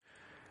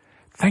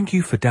Thank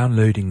you for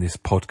downloading this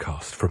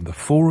podcast from the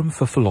Forum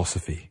for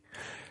Philosophy.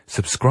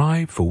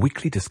 Subscribe for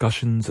weekly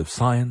discussions of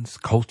science,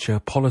 culture,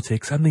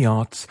 politics and the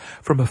arts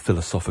from a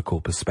philosophical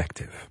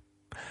perspective.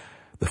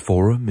 The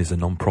Forum is a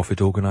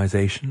non-profit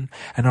organisation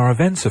and our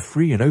events are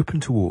free and open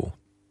to all.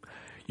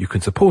 You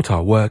can support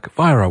our work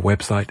via our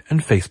website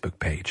and Facebook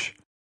page.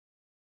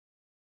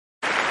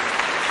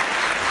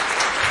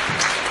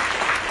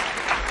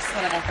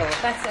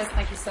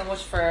 Thank you so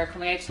much for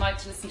coming out tonight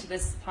to listen to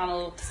this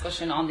panel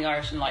discussion on the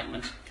Irish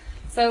Enlightenment.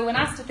 So when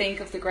asked to think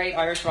of the great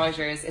Irish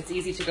writers, it's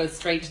easy to go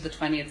straight to the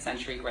 20th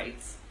century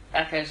greats: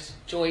 Beckett,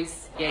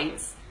 Joyce,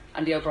 Yeats,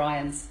 and the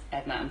O'Briens,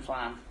 Edna and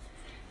Flann.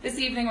 This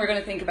evening we're going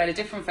to think about a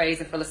different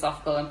phase of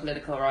philosophical and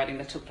political writing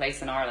that took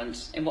place in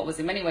Ireland, in what was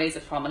in many ways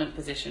a prominent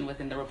position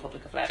within the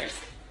Republic of Letters.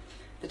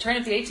 The turn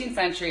of the 18th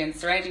century and the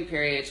surrounding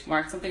period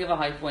marked something of a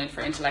high point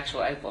for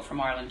intellectual output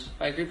from Ireland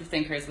by a group of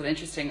thinkers with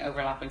interesting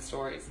overlapping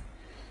stories.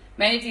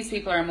 Many of these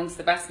people are amongst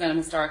the best known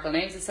historical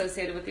names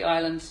associated with the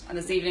island, and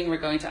this evening we're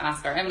going to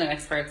ask our eminent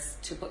experts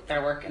to put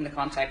their work in the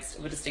context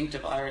of a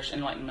distinctive Irish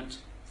Enlightenment.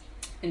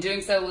 In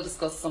doing so, we'll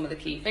discuss some of the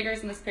key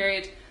figures in this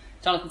period: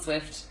 Jonathan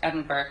Swift,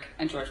 Edmund Burke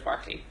and George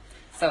Berkeley.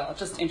 So I'll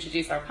just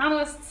introduce our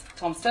panellists.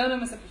 Tom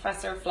Stoneham is a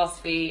professor of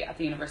philosophy at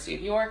the University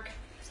of York.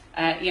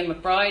 Ian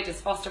McBride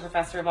is Foster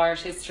Professor of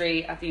Irish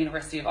History at the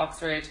University of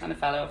Oxford and a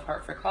Fellow of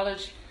Hertford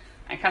College.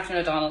 And Catherine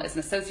O'Donnell is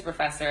an Associate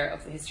Professor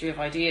of the History of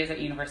Ideas at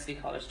University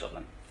College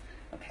Dublin.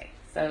 Okay,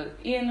 so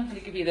Ian, I'm going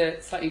to give you the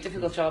slightly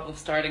difficult job of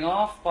starting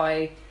off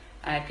by,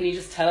 can you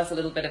just tell us a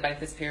little bit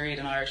about this period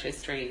in Irish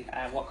history?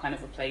 What kind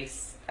of a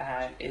place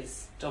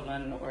is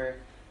Dublin or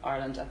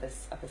Ireland at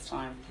this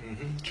time?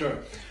 Mm-hmm, sure.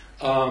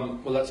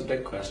 Well, that's a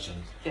big question.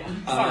 Yeah,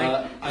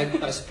 sorry.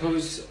 I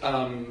suppose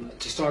to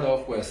start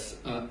off with,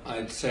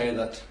 I'd say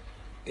that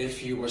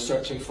if you were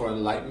searching for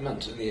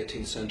enlightenment in the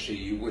 18th century,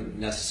 you wouldn't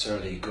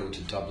necessarily go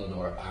to Dublin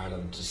or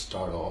Ireland to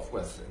start off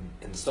with.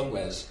 In some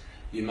ways,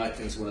 you might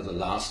think it's one of the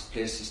last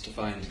places to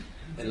find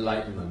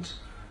enlightenment.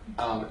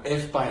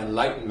 If by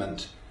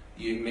enlightenment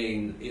you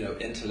mean,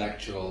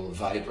 intellectual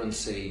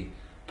vibrancy,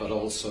 but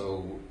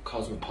also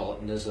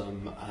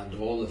cosmopolitanism and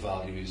all the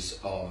values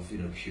of,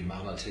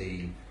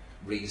 humanity,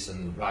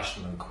 reason,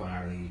 rational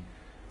inquiry,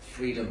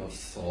 freedom of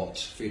thought,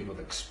 freedom of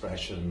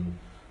expression,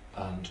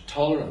 and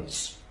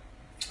tolerance.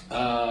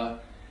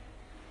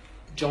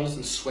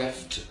 Jonathan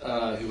Swift,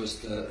 who was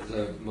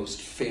the most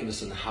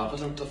famous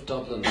inhabitant of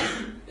Dublin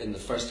in the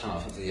first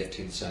half of the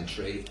 18th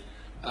century,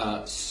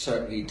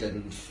 certainly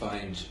didn't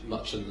find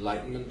much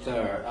enlightenment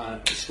there.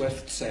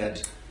 Swift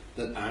said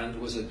that Ireland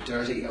was a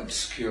dirty,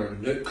 obscure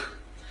nook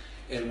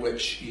in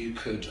which you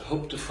could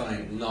hope to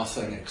find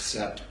nothing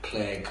except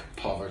plague,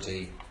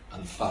 poverty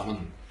and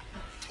famine.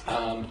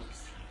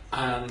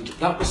 And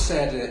that was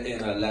said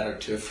in a letter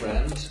to a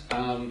friend.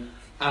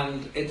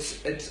 And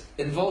it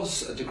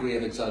involves a degree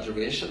of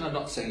exaggeration. I'm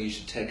not saying you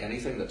should take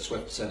anything that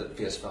Swift said at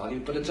face value,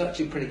 but it's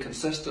actually pretty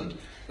consistent.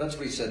 That's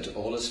what he said to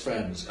all his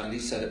friends, and he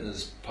said it in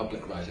his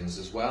public writings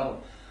as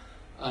well.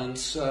 And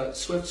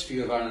Swift's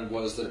view of Ireland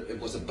was that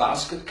it was a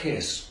basket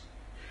case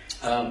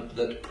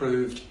that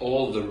proved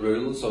all the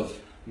rules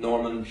of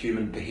Norman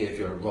human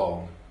behaviour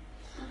wrong.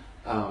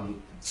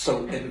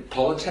 So in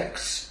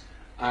politics,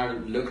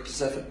 Ireland looked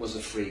as if it was a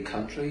free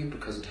country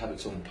because it had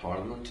its own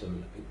parliament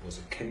and it was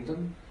a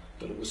kingdom,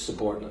 but it was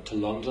subordinate to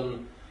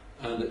London,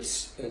 and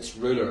its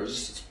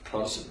rulers, its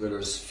Protestant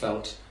rulers,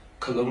 felt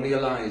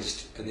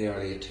colonialised in the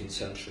early 18th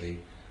century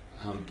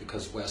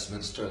because the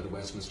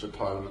Westminster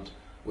Parliament,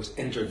 was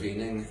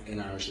intervening in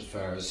Irish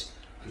affairs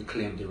and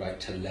claimed the right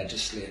to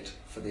legislate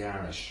for the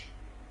Irish.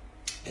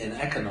 In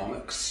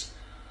economics,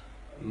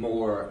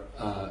 more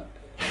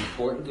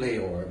importantly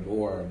or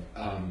more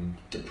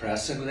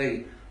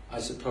depressingly, I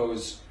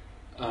suppose,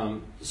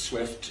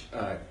 Swift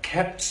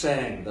kept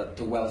saying that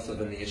the wealth of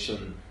a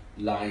nation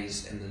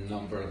lies in the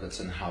number of its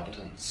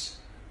inhabitants,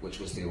 which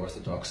was the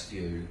orthodox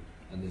view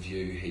and the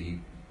view he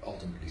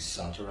ultimately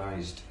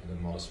satirised in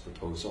a modest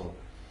proposal.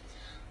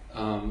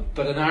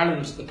 But in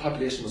Ireland, the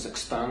population was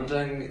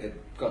expanding.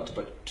 It got to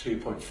about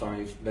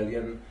 2.5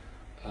 million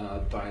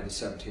by the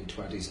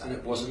 1720s, and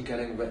it wasn't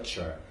getting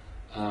richer.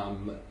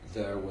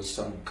 There was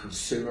some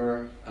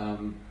consumer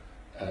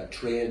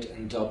trade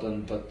in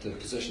Dublin, but the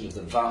position of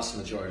the vast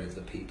majority of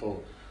the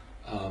people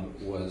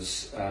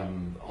was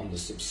on the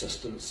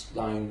subsistence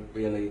line,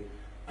 really,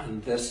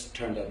 and this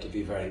turned out to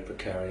be very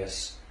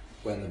precarious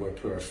when there were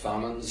poor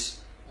famines,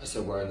 as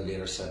there were in the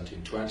later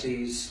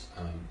 1720s,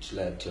 which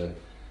led to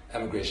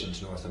emigration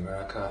to North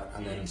America,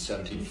 and then in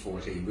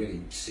 1740,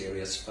 really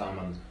serious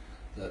famine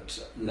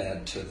that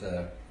led to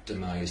the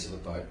demise of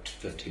about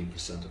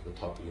 15% of the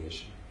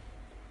population.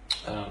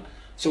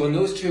 So in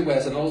those two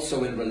ways, and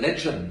also in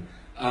religion,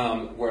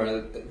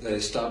 where the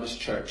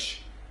established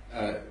church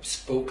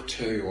spoke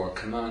to or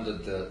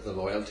commanded the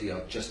loyalty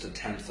of just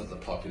 1/10 of the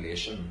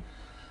population,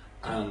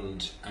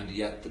 and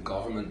yet the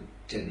government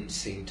didn't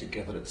seem to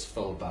give it its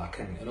full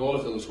backing. In all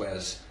of those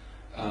ways,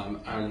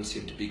 Ireland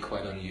seemed to be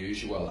quite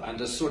unusual,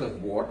 and a sort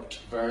of warped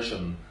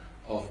version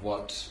of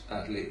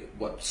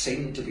what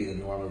seemed to be the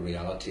normal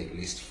reality, at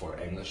least for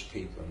English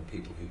people and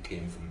people who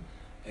came from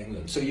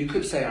England. So you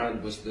could say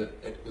Ireland was the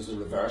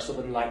reverse of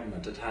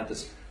Enlightenment. It had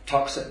this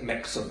toxic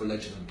mix of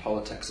religion and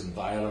politics and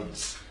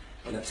violence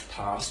in its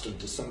past and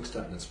to some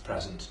extent in its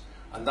present,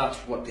 and that's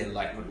what the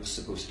Enlightenment was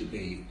supposed to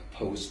be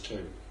opposed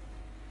to.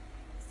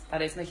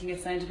 That is making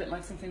it sound a bit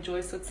like something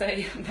Joyce would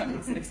say. I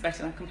wasn't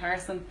expecting that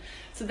comparison.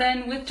 So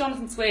then with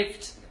Jonathan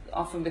Swift,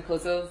 often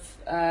because of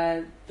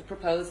the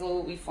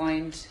proposal, we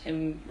find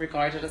him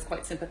regarded as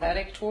quite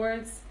sympathetic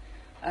towards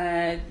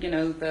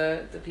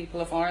the people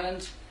of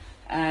Ireland,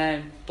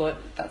 but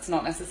that's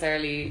not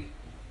necessarily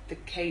the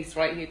case,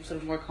 right? He had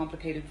sort of more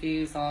complicated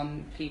views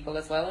on people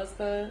as well as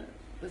the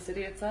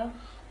city itself.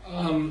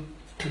 I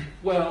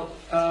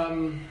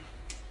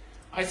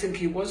think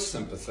he was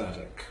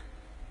sympathetic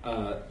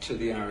to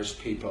the Irish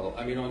people.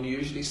 I mean,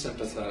 unusually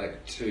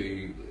sympathetic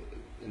to,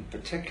 in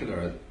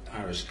particular,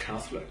 Irish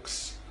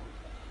Catholics.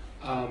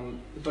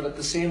 But at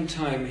the same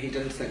time, he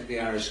didn't think the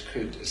Irish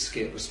could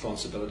escape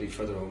responsibility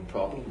for their own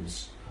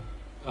problems.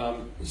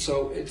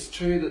 So it's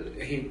true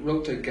that he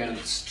wrote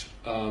against,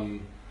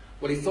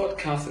 he thought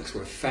Catholics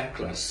were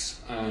feckless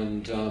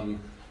and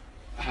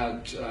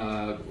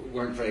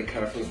weren't very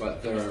careful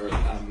about their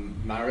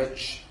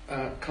marriage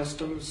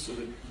customs, sort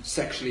of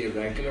sexually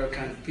irregular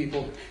kind of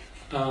people.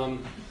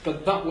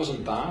 But that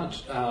wasn't bad.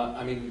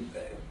 I mean,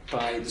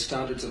 by the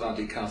standards of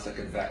anti-Catholic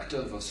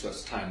invective of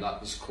Swift's time, that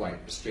was quite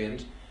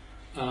restrained.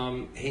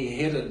 He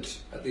hated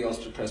the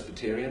Ulster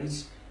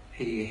Presbyterians,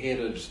 he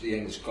hated the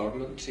English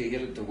government, he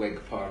hated the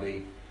Whig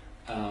Party,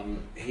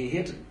 he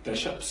hated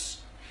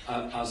bishops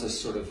as a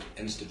sort of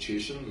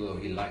institution, though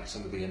he liked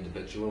some of the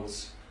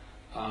individuals.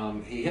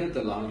 He hated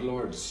the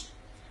landlords,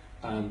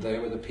 and they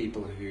were the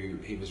people who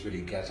he was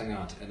really getting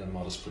at in a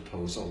modest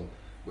proposal,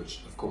 which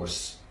of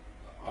course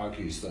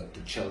argues that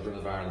the children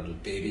of Ireland, or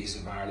babies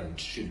of Ireland,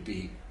 should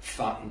be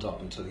fattened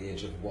up until the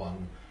age of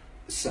 1,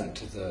 sent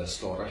to the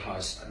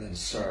slaughterhouse and then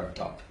served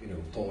up,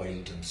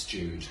 boiled and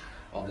stewed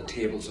on the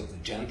tables of the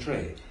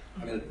gentry.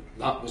 I mean,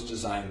 that was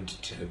designed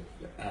to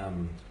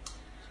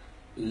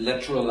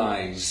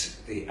literalise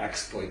the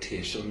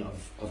exploitation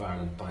of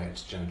Ireland by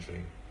its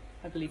gentry.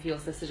 I believe he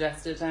also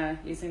suggested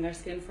using their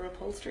skin for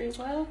upholstery as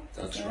well.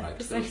 That's right.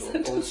 There's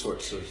all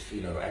sorts of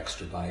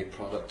extra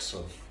byproducts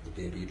of the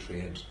baby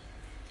trade.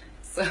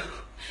 So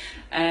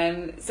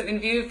in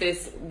view of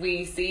this,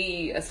 we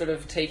see a sort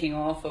of taking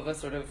off of a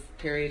sort of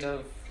period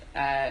of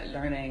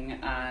learning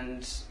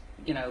and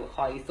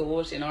high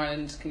thought in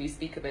Ireland. Can you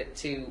speak a bit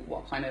to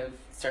what kind of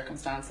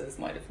circumstances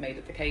might have made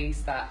it the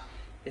case that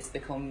this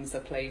becomes a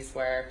place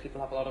where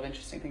people have a lot of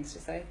interesting things to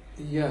say?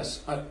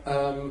 Yes,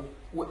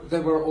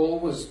 there were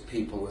always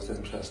people with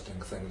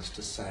interesting things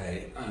to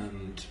say,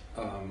 and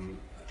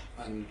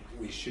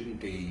we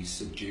shouldn't be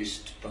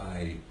seduced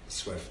by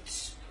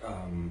Swift's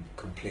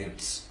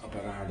complaints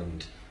about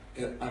Ireland.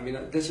 I mean,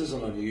 this is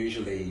an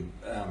unusually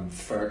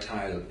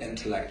fertile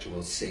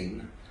intellectual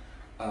scene,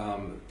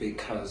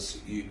 because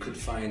you could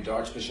find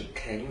Archbishop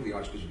King, the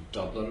Archbishop of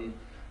Dublin,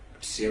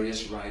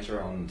 serious writer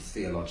on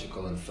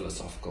theological and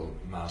philosophical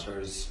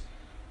matters.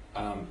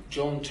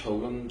 John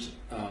Toland,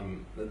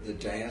 the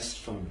deist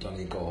from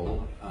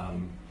Donegal,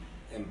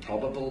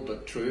 improbable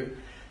but true,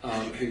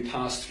 who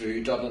passed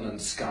through Dublin and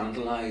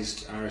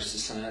scandalised Irish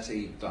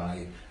society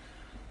by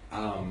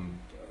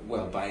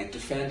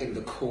defending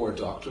the core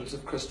doctrines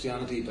of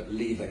Christianity but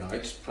leaving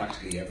out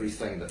practically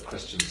everything that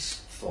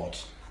Christians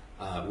thought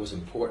was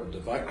important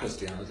about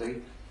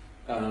Christianity.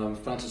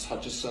 Francis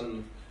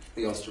Hutcheson,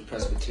 the Ulster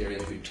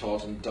Presbyterian who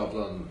taught in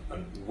Dublin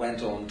and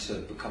went on to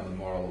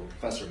become a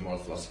professor of moral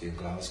philosophy in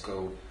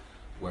Glasgow,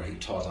 where he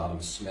taught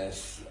Adam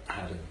Smith,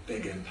 had a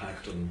big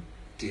impact on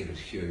David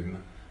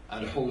Hume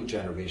and a whole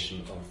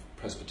generation of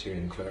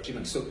Presbyterian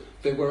clergymen. So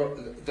there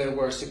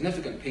were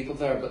significant people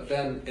there, but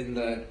then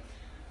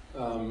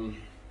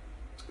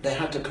they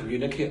had to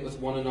communicate with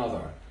one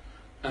another,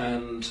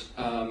 and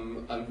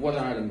what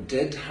Ireland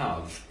did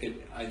have,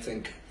 I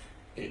think,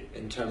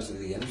 in terms of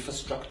the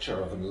infrastructure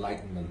of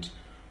Enlightenment,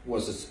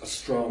 was a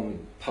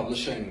strong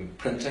publishing,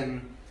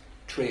 printing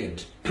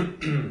trade,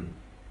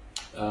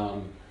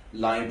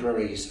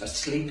 libraries, a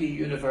sleepy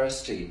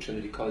university,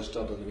 Trinity College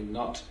Dublin. I mean,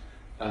 not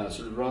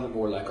sort of rather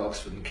more like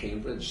Oxford and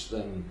Cambridge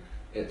than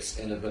its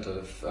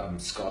innovative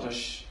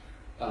Scottish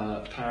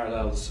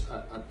parallels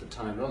at the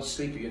time. Not a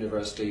sleepy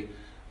university,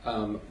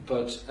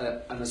 but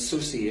an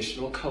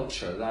associational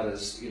culture, that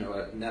is,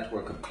 a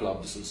network of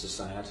clubs and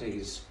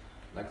societies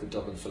like the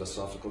Dublin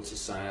Philosophical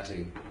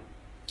Society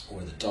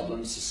or the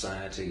Dublin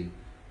Society,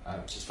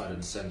 which was founded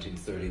in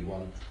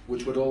 1731,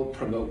 which would all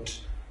promote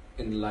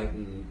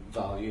enlightened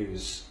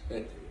values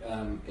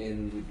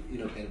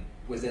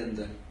within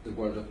the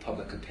world of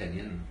public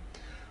opinion.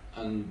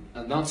 And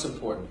that's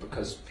important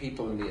because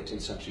people in the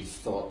 18th century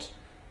thought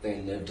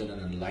they lived in an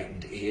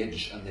enlightened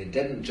age, and they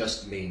didn't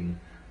just mean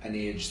an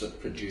age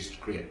that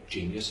produced great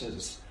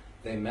geniuses.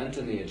 They meant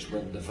an age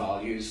when the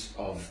values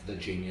of the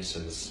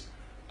geniuses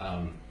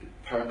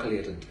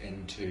percolated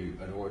into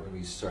an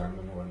ordinary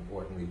sermon or an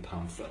ordinary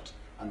pamphlet,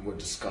 and were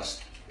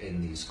discussed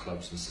in these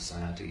clubs and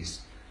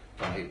societies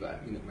by you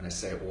know, when I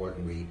say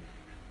ordinary,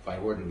 by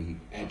ordinary,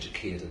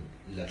 educated,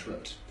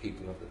 literate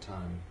people of the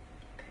time.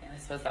 Okay, and I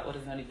suppose that would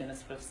have only been a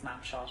sort of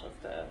snapshot of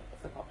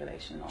the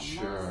population en masse.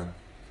 Sure.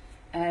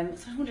 So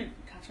I wonder,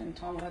 Catherine and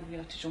Tom, whether you'd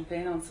like to jump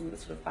in on some of the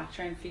sort of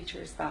background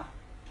features that.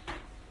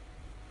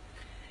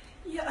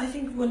 Yeah, I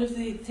think one of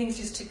the things,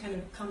 just to kind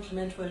of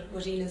complement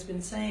what Ian's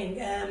been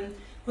saying,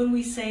 when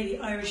we say the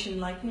Irish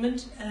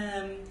Enlightenment,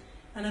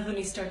 and I've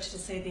only started to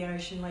say the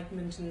Irish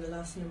Enlightenment in the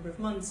last number of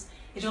months,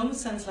 it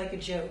almost sounds like a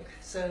joke.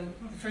 So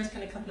the first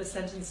kind of couple of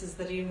sentences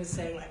that Ian was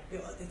saying, like,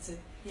 oh, it's a,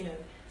 you know,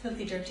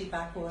 filthy, dirty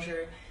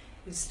backwater,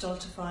 it's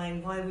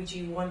stultifying, why would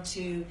you want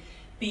to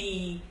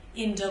be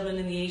in Dublin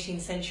in the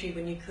 18th century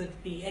when you could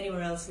be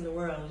anywhere else in the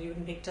world? You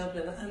wouldn't pick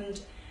Dublin. And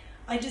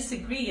I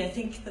disagree. I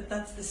think that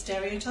that's the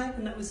stereotype,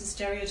 and that was a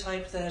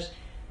stereotype that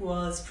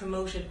was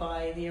promoted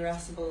by the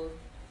irascible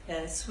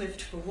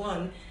Swift, for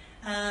one.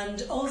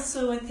 And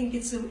also, I think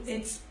it's the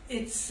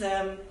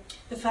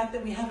fact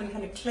that we haven't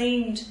kind of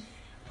claimed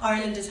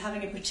Ireland as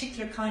having a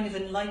particular kind of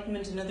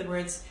enlightenment. In other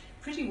words,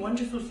 pretty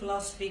wonderful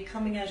philosophy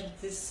coming out of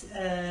this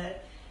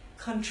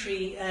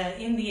country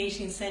in the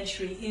 18th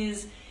century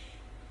is,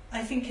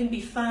 I think, a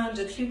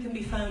clue can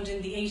be found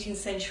in the 18th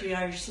century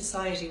Irish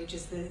Society, which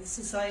is the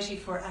Society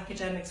for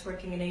Academics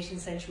Working in 18th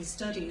Century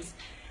Studies.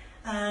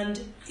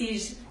 And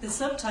the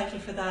subtitle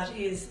for that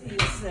is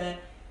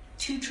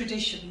Two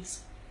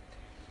Traditions.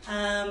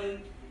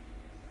 And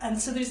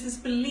so there's this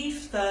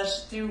belief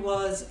that there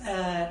was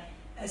a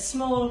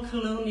small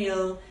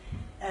colonial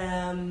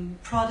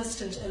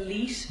Protestant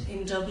elite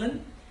in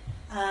Dublin,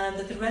 and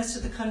that the rest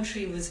of the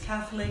country was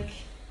Catholic,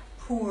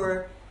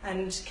 poor,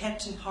 and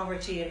kept in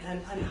poverty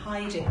and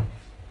hiding,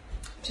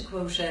 to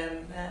quote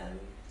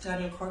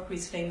Daniel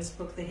Corkery's famous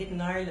book, The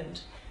Hidden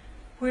Ireland.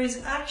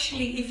 Whereas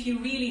actually, if you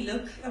really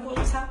look at what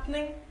was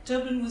happening,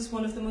 Dublin was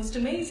one of the most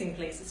amazing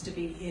places to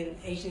be in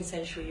 18th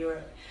century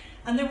Europe.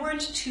 And there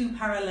weren't two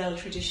parallel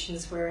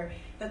traditions where,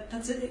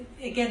 that's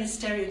again a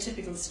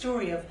stereotypical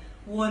story of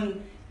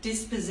one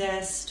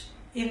dispossessed,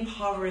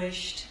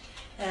 impoverished,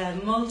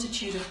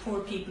 multitude of poor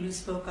people who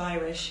spoke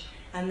Irish,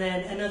 and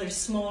then another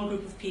small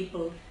group of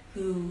people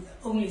who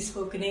only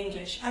spoke in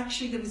English.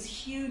 Actually, there was a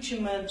huge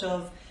amount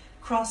of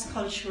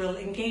cross-cultural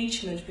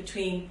engagement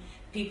between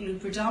people who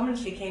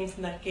predominantly came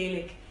from that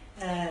Gaelic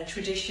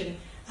tradition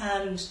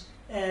and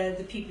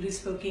the people who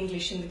spoke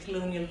English in the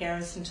colonial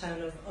garrison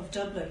town of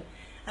Dublin.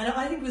 And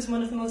I think it was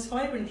one of the most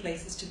vibrant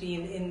places to be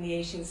in the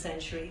 18th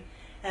century.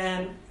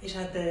 It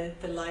had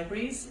the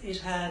libraries, it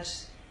had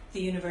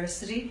the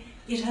university,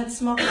 it had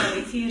Smock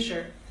Alley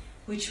Theatre,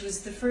 which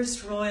was the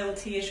first royal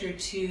theatre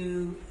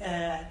to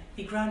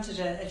be granted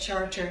a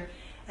charter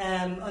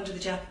under the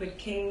Jacobite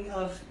King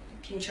of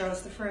King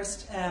Charles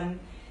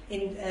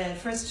I,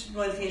 first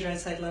royal theatre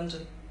outside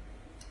London.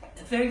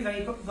 A very,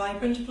 very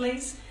vibrant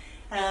place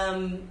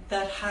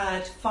that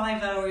had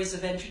 5 hours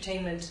of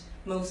entertainment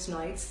most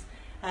nights.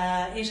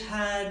 It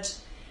had,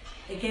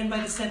 again, by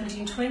the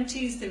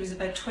 1720s, there was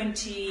about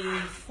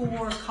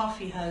 24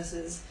 coffee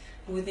houses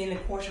within a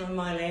quarter of a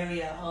mile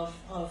area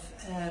of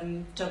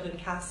Dublin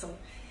Castle.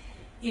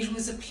 It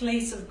was a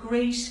place of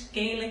great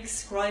Gaelic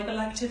scribal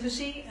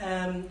activity,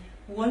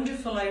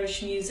 wonderful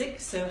Irish music.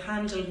 So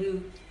Handel,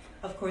 who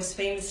of course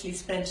famously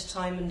spent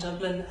time in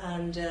Dublin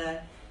and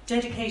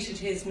dedicated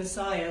his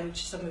Messiah,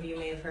 which some of you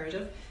may have heard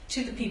of,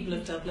 to the people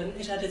of Dublin.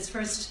 It had its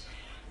first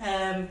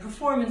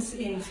performance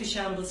in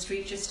Fishamble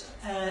Street, just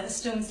a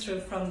stone's throw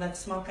from that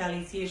Smock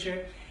Alley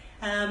Theatre.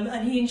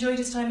 And he enjoyed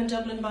his time in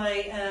Dublin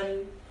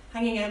by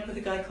hanging out with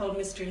a guy called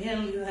Mr.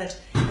 Hill, who had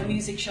a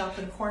music shop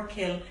in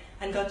Corkhill,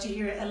 and got to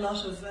hear a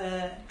lot of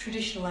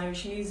traditional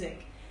Irish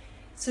music.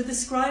 So the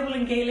scribal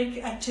and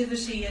Gaelic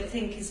activity, I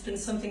think, has been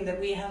something that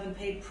we haven't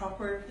paid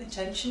proper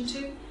attention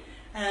to.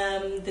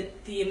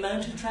 The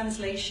amount of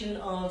translation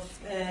of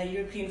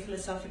European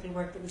philosophical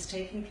work that was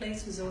taking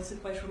place was also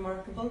quite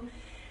remarkable.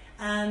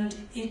 And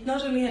it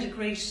not only had a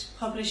great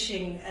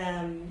publishing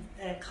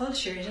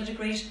culture, it had a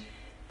great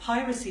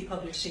piracy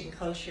publishing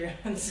culture.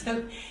 And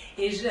so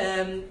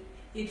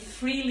it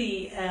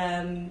freely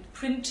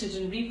printed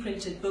and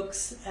reprinted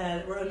books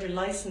that were under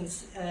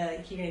license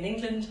here in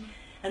England,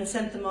 and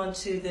sent them on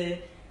to the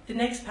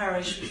next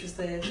parish, which was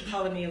the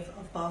colony of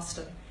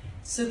Boston.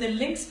 So the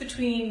links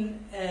between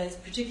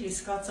particularly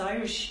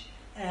Scots-Irish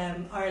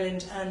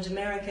Ireland and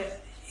America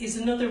is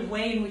another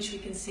way in which we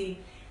can see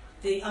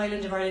the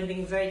island of Ireland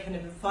being a very kind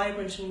of a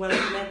vibrant and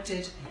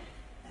well-connected,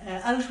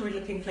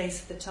 outward-looking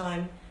place at the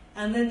time.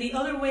 And then the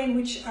other way in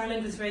which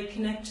Ireland was very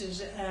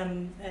connected,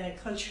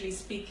 culturally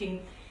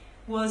speaking,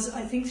 was,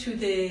 I think, through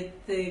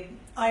the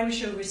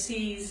Irish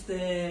overseas,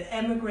 the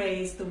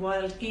emigres, the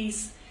wild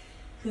geese,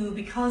 who,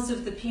 because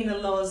of the penal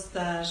laws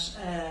that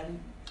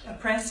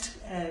oppressed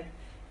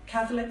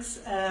Catholics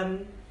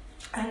and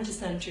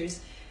dissenters,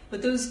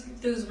 but those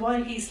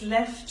wild geese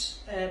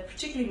left,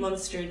 particularly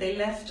Munster, they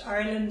left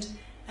Ireland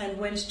and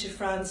went to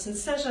France and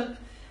set up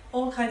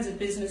all kinds of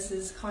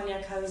businesses,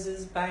 cognac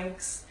houses,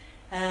 banks,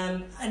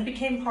 and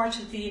became part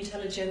of the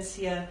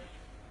intelligentsia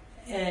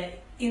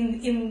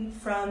in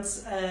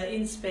France,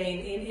 in Spain,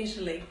 in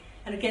Italy,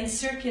 and again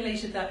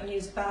circulated that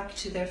news back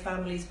to their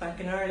families back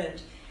in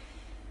Ireland.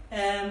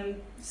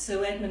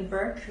 So Edmund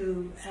Burke,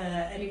 who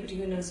anybody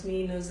who knows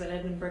me knows that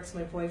Edmund Burke's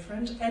my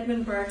boyfriend.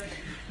 Edmund Burke,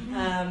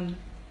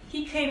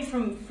 he came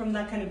from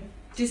that kind of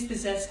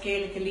dispossessed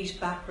Gaelic elite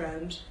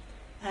background.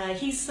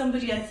 He's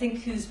somebody I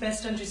think who's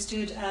best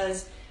understood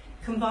as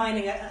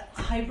combining a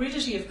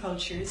hybridity of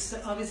cultures.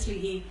 So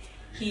obviously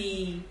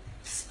he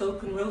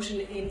spoke and wrote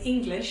in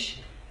English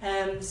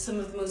some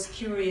of the most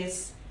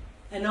curious,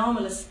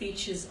 anomalous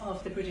speeches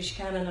of the British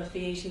canon of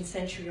the 18th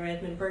century, or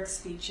Edmund Burke's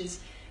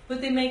speeches. But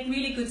they make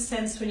really good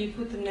sense when you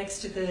put them next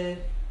to the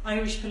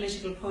Irish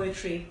political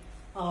poetry,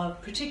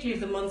 particularly of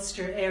the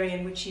Munster area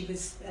in which he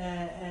was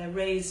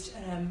raised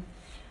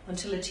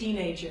until a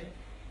teenager.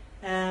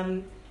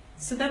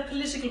 So that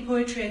political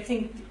poetry, I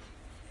think,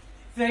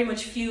 very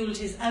much fueled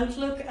his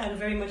outlook and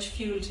very much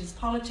fueled his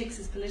politics,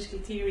 his political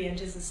theory and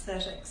his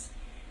aesthetics.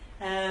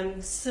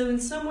 So in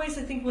some ways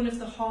I think one of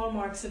the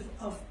hallmarks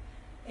of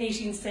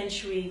 18th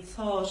century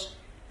thought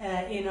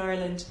in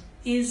Ireland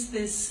is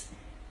this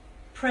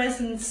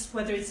presence,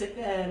 whether it's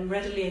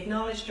readily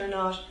acknowledged or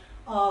not,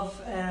 of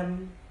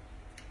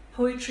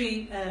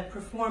poetry,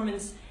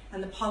 performance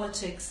and the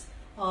politics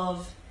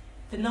of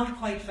the not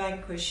quite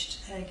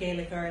vanquished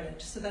Gaelic Ireland.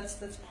 So that's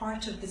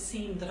part of the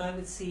scene that I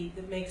would see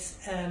that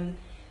makes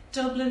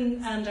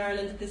Dublin and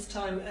Ireland at this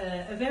time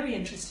a very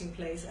interesting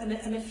place, and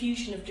a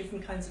fusion of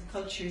different kinds of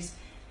cultures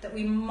that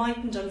we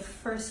mightn't on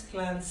first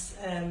glance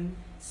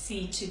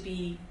see to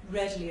be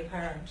readily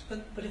apparent,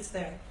 but it's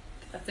there.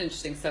 That's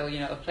interesting. So,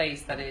 a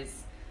place that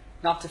is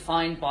not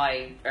defined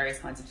by various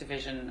kinds of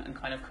division and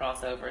kind of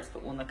crossovers,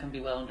 but one that can be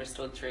well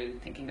understood through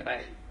thinking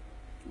about,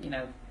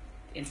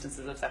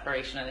 instances of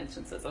separation and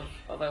instances of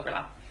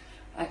overlap.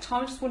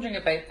 Tom, I'm just wondering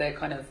about the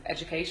kind of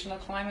educational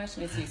climate.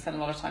 So you spend a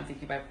lot of time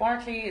thinking about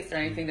Berkeley. Is there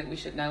anything that we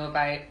should know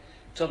about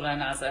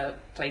Dublin as a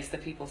place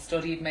that people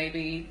studied,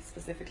 maybe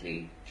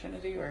specifically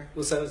Trinity? Or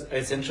well, so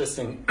it's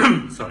interesting.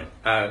 Sorry,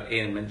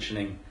 Ian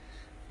mentioning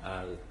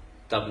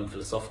Dublin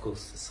Philosophical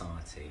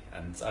Society,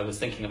 and I was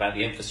thinking about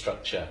the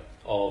infrastructure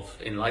of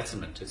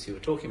Enlightenment as you were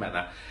talking about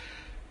that,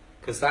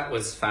 because that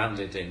was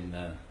founded in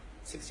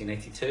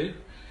 1682,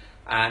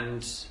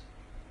 and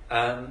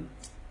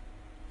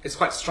it's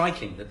quite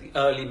striking that the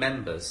early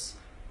members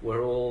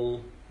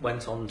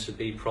went on to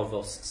be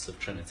provosts of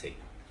Trinity,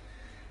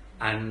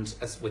 and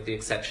with the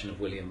exception of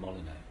William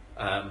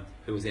Molyneux,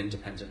 who was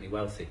independently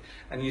wealthy.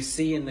 And you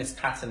see in this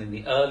pattern in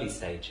the early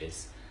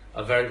stages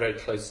a very, very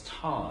close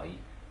tie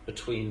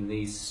between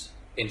these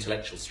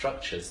intellectual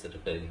structures that are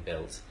being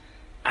built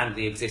and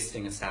the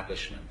existing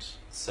establishment.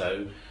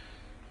 So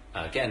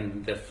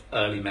again, the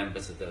early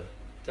members of the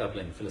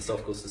Dublin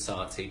Philosophical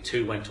Society,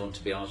 two went on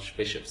to be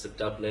Archbishops of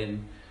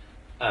Dublin,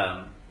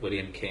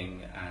 William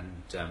King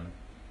and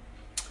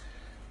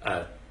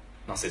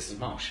Narcissus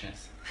Marsh,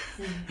 yes.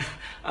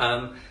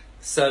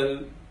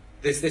 So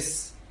there's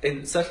this,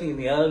 certainly in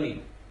the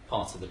early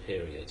part of the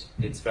period,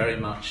 it's very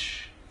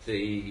much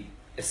the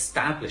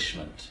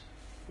establishment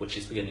which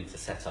is beginning to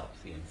set up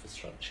the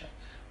infrastructure,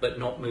 but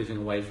not moving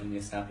away from the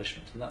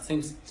establishment. And that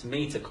seems to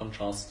me to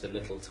contrast a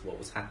little to what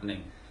was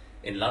happening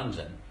in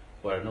London,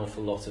 where an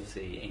awful lot of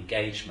the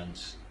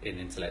engagement in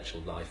intellectual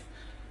life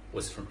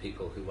was from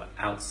people who were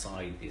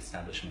outside the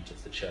establishment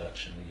of the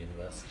church and the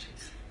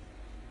universities.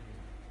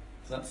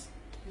 So that's...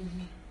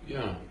 Mm-hmm.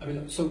 Yeah, I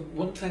mean, so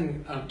one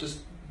thing, just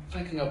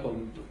picking up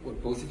on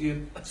what both of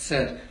you have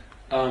said,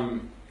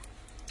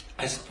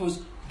 I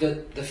suppose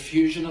the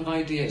fusion of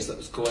ideas that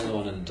was going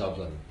on in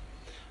Dublin,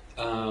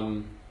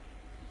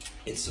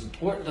 it's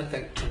important, I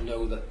think, to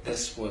know that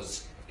this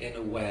was, in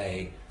a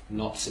way,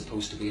 not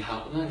supposed to be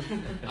happening.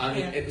 I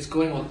mean, it was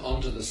going on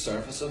under the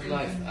surface of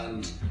life,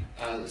 and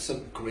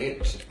some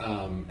great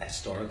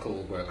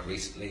historical work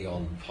recently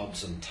on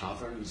pubs and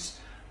taverns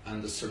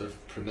and the sort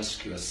of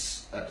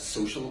promiscuous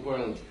social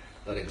world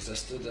that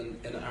existed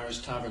in Irish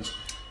taverns.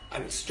 I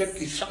mean,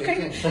 strictly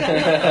speaking,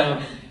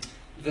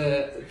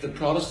 the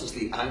Protestants,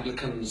 the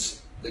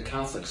Anglicans, the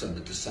Catholics and the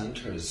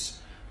Dissenters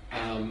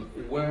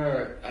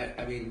were,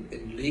 I mean,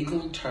 in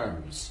legal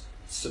terms,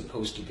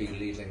 supposed to be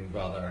leading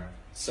rather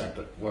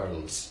separate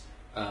worlds.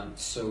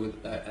 So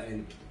I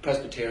mean,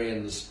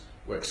 Presbyterians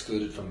were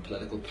excluded from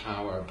political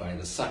power by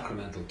the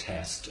sacramental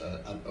test,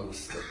 an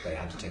oath that they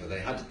had to take. They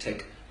had to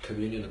take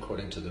communion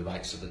according to the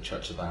rites of the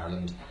Church of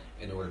Ireland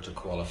in order to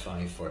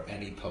qualify for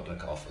any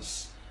public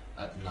office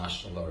at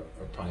national or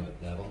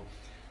private level.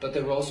 But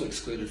they were also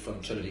excluded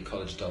from Trinity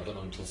College Dublin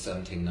until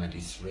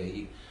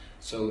 1793.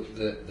 So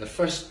the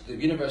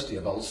University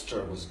of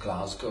Ulster was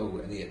Glasgow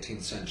in the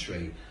 18th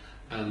century,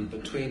 and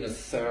between a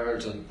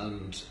third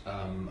and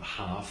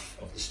half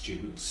of the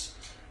students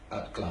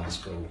at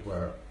Glasgow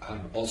were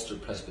Ulster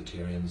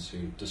Presbyterians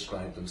who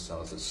described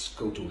themselves as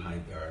Scoto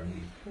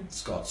Hiberni,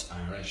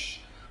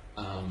 Scots-Irish,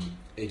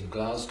 in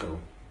Glasgow.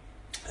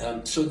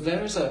 So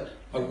there's a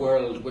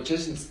world which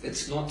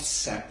it's not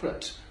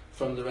separate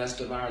from the rest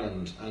of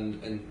Ireland,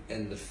 and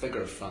in the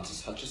figure of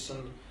Francis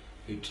Hutcheson,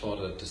 who taught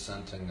a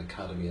dissenting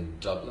academy in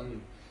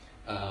Dublin,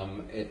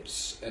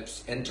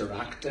 It's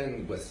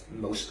interacting with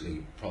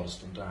mostly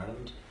Protestant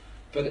Ireland,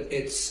 but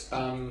its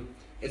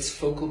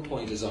focal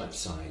point is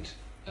outside.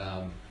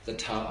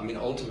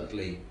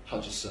 Ultimately,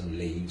 Hutchison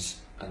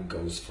leaves and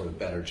goes for a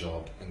better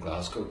job in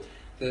Glasgow.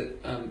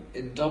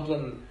 In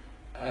Dublin,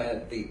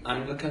 the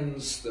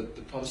Anglicans, the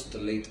Protestant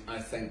elite, I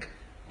think,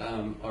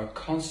 are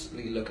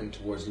constantly looking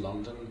towards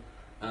London,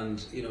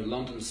 and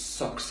London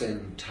sucks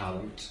in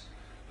talent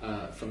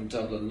from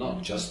Dublin,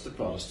 not just the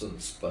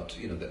Protestants, but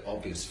the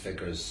obvious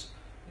figures,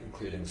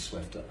 including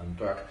Swift and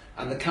Burke.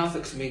 And the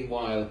Catholics,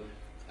 meanwhile,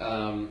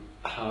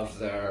 have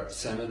their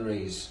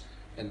seminaries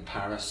in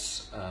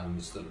Paris,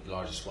 is the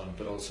largest one,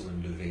 but also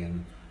in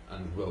Louvain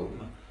and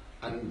Rome.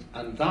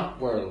 And that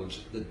world,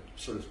 the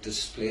sort of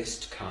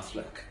displaced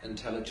Catholic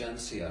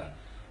intelligentsia,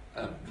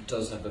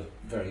 does have a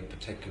very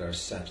particular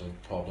set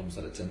of problems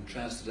that it's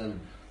interested in,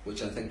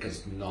 which I think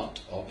is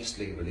not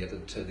obviously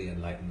related to the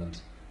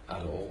Enlightenment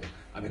at all.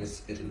 I mean,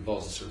 it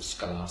involves a sort of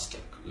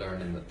scholastic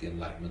learning that the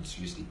Enlightenment's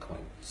usually quite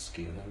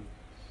scathing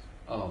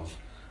of.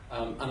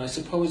 And I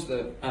suppose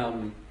the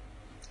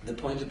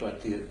point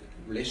about the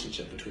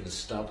relationship between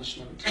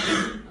establishment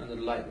and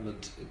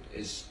Enlightenment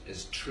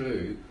is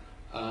true,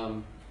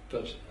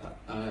 but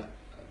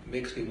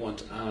makes me want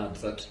to add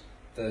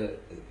that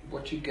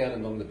what you get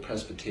among the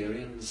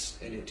Presbyterians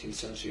in 18th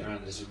century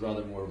Ireland is a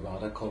rather more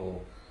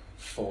radical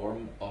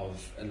form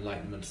of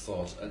Enlightenment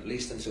thought, at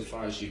least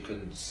insofar as you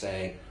can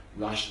say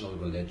rational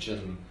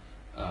religion,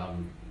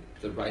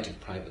 the right of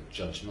private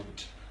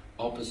judgment,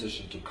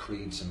 opposition to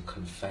creeds and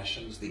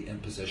confessions, the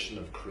imposition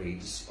of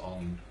creeds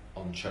on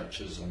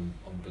churches, on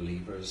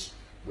believers,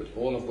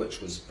 all of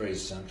which was very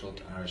central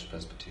to Irish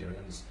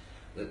Presbyterians.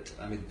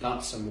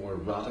 That's a more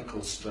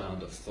radical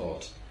strand of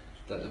thought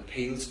that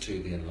appeals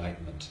to the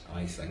Enlightenment,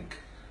 I think,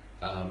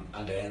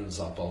 and ends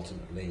up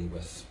ultimately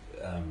with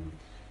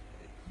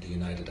the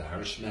United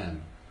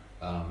Irishmen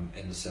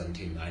in the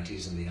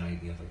 1790s and the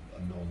idea of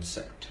a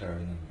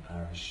non-sectarian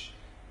Irish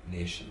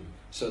nation.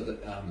 So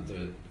that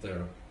there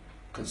are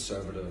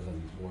conservative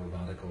and more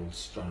radical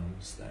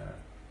strands there.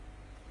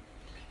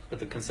 But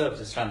the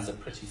conservative strands are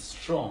pretty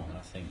strong, I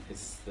think,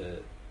 is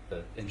the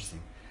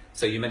interesting.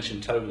 So you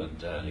mentioned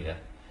Toland earlier.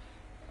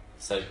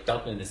 So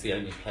Dublin is the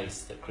only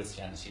place that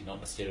Christianity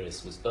Not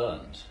Mysterious was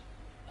burned,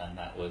 and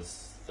that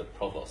was the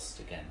provost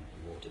again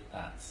who ordered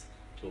that,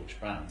 George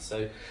Brown.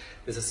 So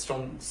there's a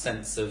strong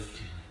sense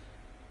of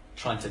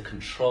trying to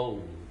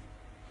control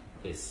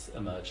this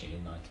emerging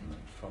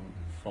Enlightenment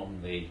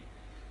from the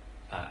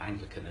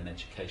Anglican and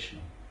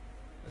educational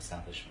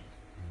establishment.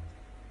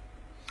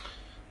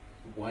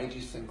 Why do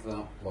you think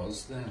that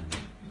was then?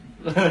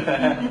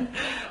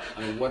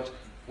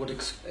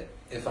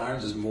 If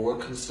Ireland is more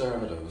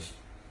conservative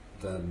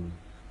than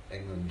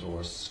England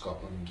or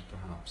Scotland,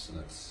 perhaps, in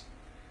its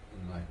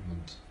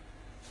Enlightenment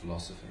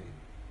philosophy?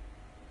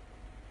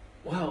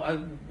 Well,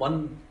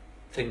 one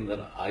thing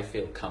that I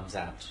feel comes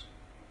out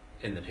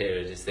in the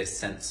period is this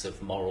sense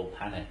of moral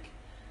panic,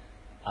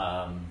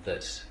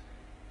 that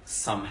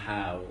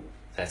somehow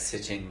they're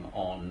sitting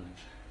on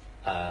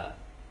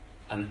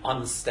an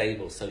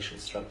unstable social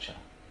structure,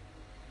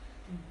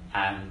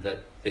 and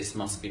that this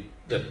must be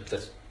the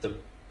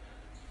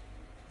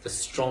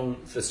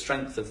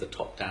strength of the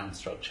top-down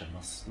structure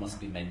must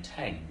be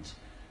maintained.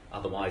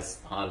 Otherwise,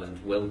 Ireland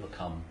will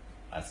become,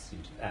 as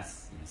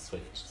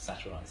Swift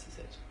satirises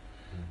it.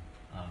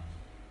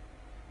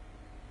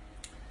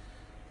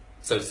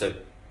 So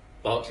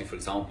Berkeley, for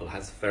example,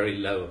 has a very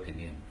low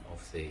opinion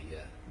of the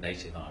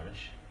native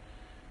Irish.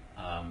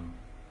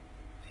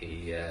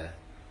 He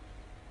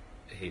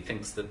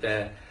thinks that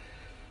they're,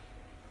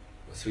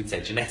 so we'd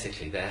say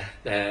genetically,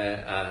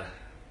 they're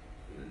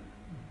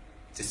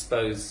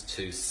disposed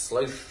to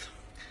sloth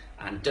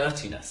and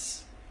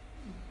dirtiness,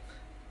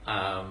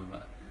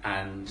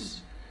 and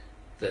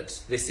that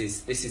this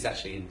is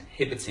actually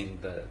inhibiting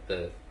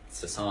the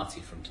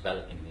society from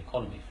developing, the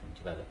economy from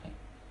developing.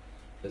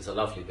 There's a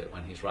lovely bit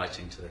when he's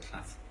writing to the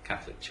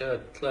Catholic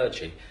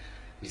clergy.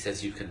 He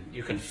says you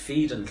can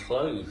feed and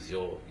clothe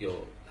your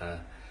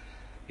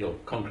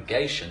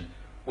congregation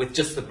with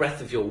just the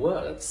breath of your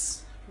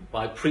words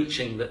by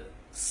preaching that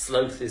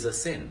sloth is a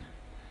sin.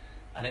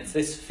 And it's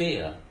this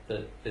fear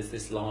that there's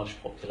this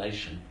large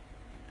population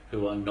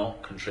who are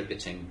not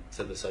contributing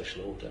to the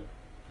social order,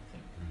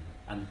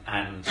 I think,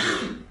 and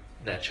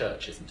their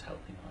church isn't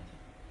helping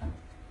either.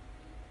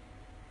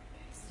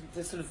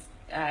 The sort of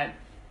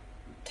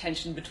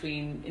tension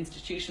between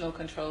institutional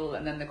control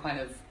and then the kind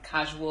of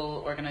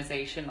casual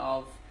organisation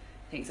of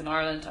things in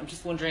Ireland. I'm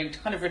just wondering, to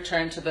kind of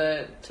return to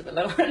the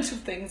lower end of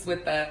things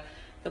with the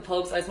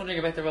pubs, I was wondering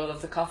about the role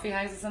of the coffee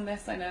houses in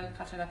this. I know,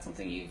 Catherine, that's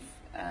something you've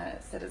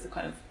said is a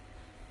kind of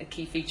a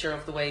key feature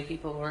of the way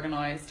people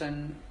organised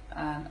and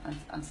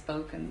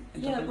spoke in Dublin.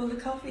 Yeah, well, the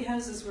coffee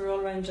houses were all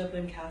around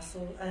Dublin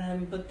Castle,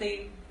 but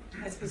they,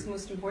 I suppose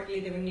most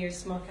importantly, they were near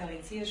Smock Alley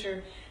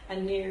Theatre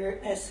and near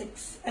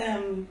Essex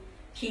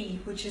Quay,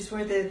 which is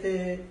where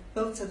the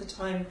boats at the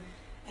time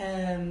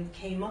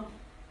came up,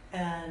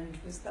 and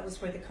that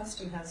was where the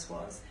custom house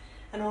was.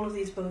 And all of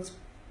these boats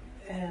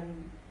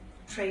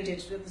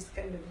traded. It was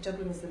kind of,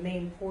 Dublin was the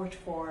main port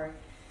for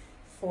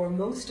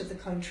most of the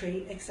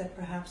country, except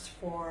perhaps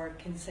for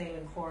Kinsale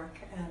and Cork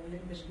and a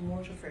little bit of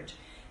Waterford.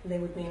 And they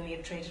would mainly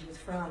have traded with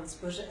France.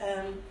 But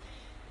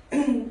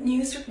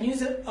news of the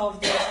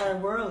entire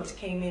world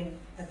came in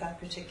at that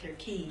particular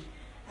quay,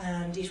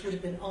 and it would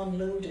have been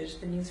unloaded.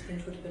 The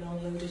newsprint would have been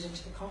unloaded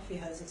into the coffee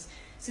houses.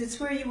 So it's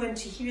where you went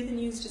to hear the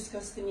news,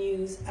 discuss the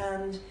news,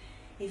 and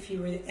if you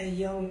were a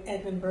young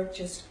Edmund Burke,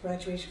 just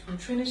graduated from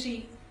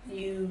Trinity,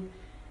 you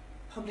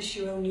published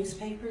your own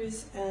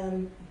newspapers,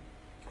 and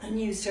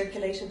you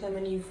circulated them,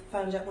 and you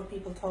found out what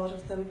people thought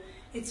of them.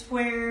 It's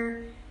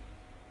where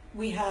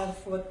we have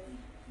what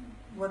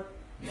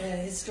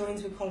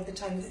historians would call at the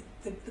time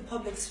the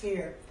public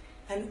sphere,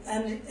 and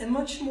a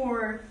much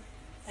more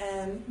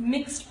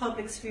mixed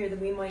public sphere than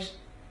we might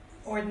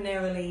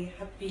ordinarily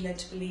be led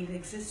to believe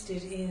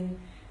existed in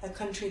a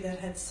country that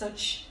had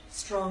such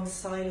strong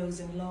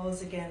silos and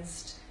laws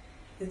against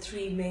the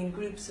three main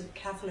groups of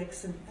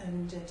Catholics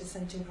and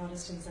dissenting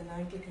Protestants and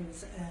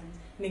Anglicans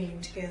mingling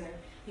together.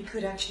 You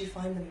could actually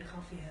find them in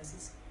coffee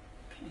houses.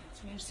 Okay,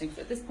 that's really interesting.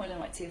 So at this point I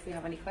might see if we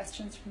have any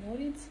questions from the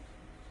audience.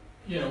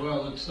 Yeah,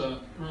 well, it's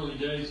early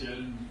days yet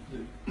in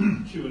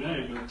the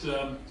Q&A, but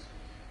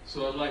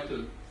so I'd like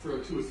to throw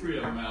 2 or 3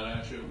 of them out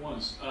at you at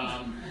once.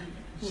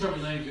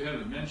 Several names you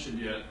haven't mentioned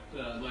yet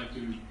I'd like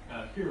to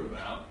hear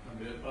about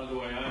a bit. By the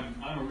way,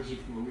 I'm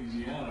originally from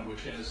Louisiana,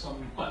 which has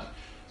somewhat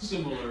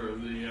similar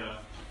the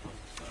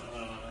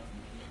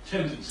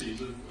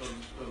tendencies of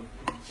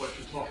what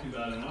you're talking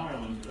about in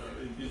Ireland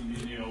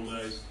in the old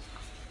days.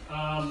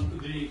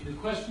 The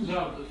questions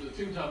the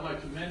things I'd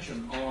like to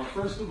mention are,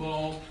 first of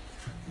all,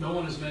 no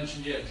one has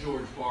mentioned yet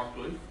George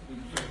Berkeley.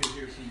 I can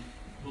hear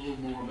a little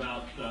more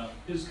about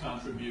his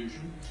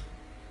contribution.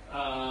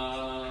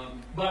 By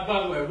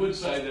the way, I would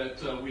say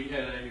that we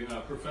had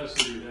a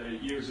professor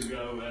years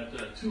ago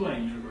at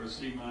Tulane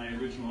University, my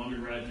original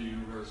undergraduate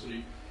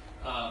university,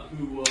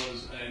 who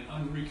was an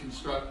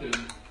unreconstructed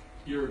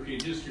European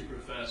history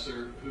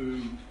professor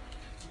who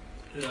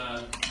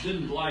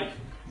didn't like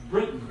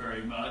Britain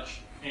very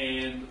much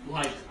and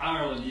liked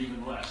Ireland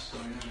even less.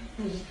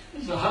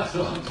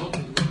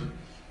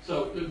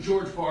 So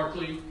George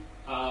Berkeley,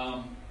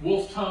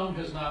 Wolfe Tone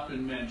has not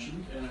been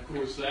mentioned, and of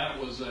course that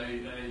was a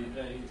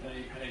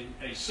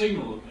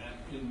signal event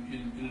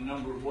in a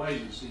number of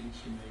ways, it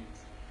seems to me.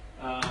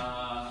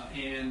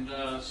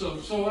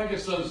 So I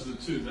guess those are the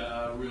 2 that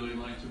I really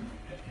like to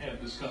have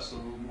discussed a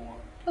little more.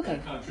 Okay.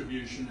 Their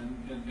contribution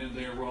and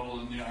their role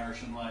in the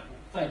Irish Enlightenment.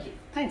 Thank you.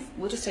 Thanks.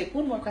 We'll just take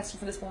one more question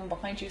from this woman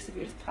behind you, so if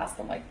you just pass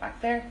the mic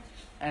back there.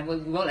 And we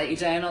won't let you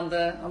down on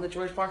the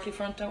George Berkeley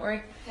front, don't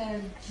worry.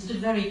 Just a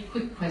very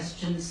quick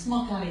question. The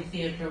Smock Alley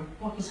Theatre,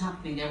 what was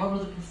happening there? What were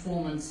the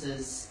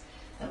performances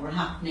that were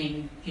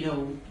happening,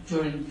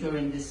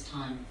 during this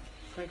time?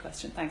 Great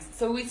question, thanks.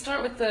 So we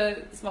start with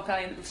the Smock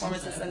Alley and the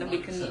performances, and then we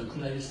can... So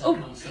could I just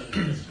have one further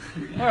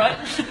question? All right.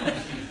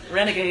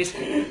 Renegade.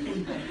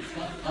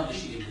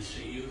 Publishing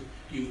industry,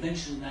 you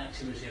mentioned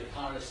activity of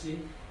piracy,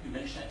 you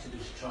mentioned activity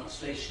of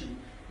translation,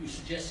 you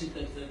suggested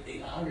that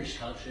the Irish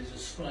culture is a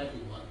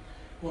scribal one.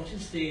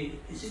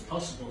 Is it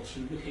possible,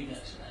 through looking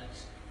at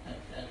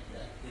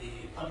the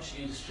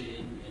publishing industry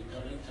in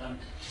Dublin time,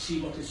 to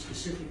see what is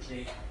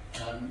specifically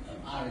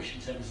Irish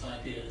in terms of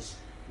ideas,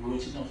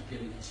 which is not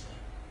appealing elsewhere?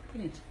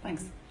 Brilliant,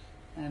 thanks.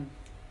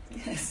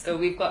 So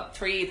we've got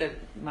 3 that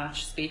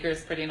match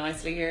speakers pretty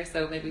nicely here,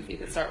 so maybe if you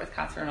could start with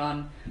Catherine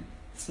on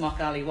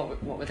Smock Alley,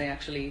 what were they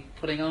actually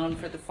putting on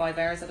for the 5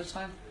 hours at a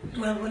time?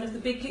 Well, one of the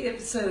big...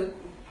 So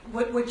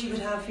what you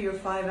would have for your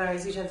 5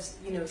 hours, you'd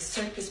have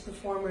circus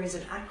performers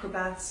and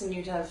acrobats, and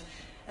you'd have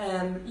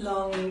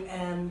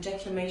long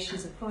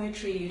declamations of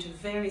poetry, you'd have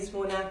various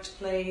one-act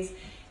plays,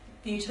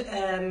 you'd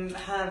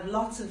have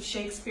lots of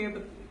Shakespeare,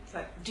 but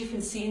like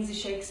different scenes of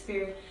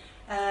Shakespeare.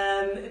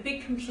 A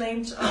big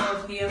complaint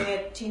of the young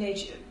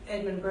teenage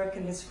Edmund Burke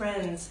and his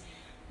friends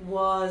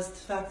was the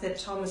fact that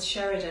Thomas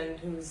Sheridan,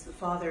 who was the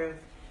father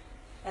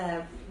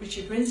of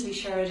Richard Brinsley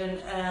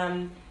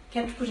Sheridan,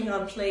 kept putting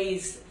on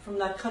plays from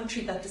that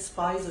country that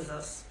despises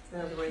us,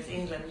 in other words,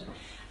 England.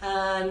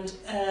 And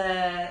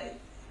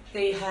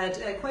they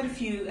had quite a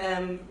few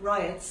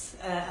riots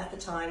at the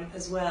time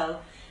as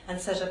well, and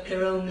set up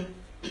their own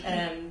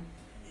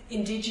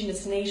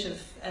indigenous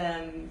native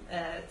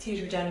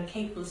theatre down in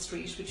Capel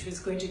Street, which was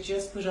going to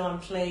just put on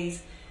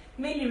plays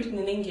mainly written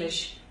in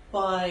English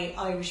by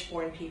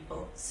Irish-born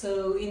people.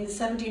 So in the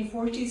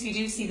 1740s you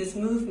do see this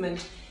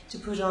movement to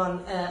put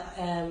on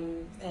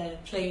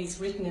plays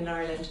written in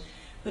Ireland.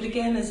 But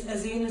again,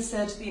 as Ian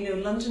said,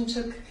 London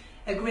took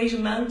a great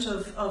amount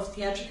of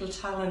theatrical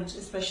talent,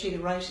 especially the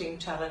writing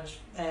talent,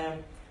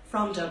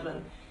 from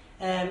Dublin.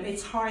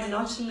 It's hard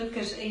not to look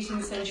at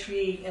 18th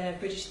century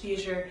British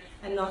theatre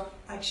and not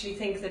actually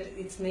think that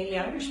it's mainly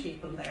Irish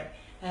people there,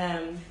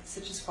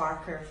 such as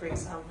Farquhar, for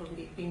example,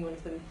 being one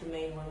of the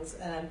main ones,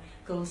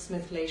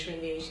 Goldsmith later in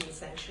the 18th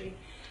century.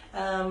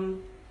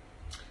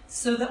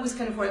 So that was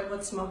kind of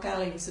what Smock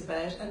Alley was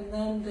about. And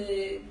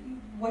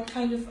then what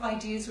kind of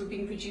ideas were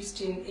being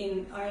produced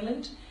in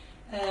Ireland.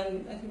 I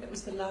think that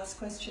was the last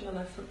question, and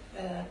I'll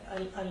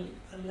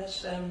let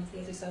the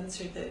others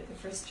answer the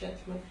first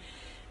gentleman.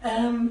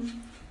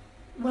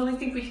 Well, I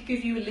think we could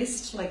give you a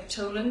list like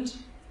Toland,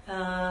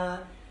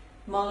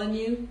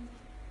 Molyneux,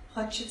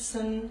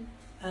 Hutchinson,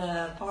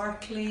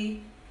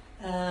 Berkeley,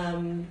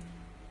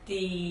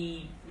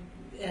 the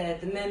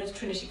men of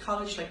Trinity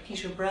College like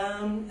Peter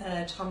Brown,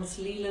 Thomas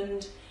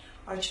Leland,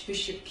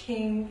 Archbishop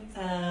King,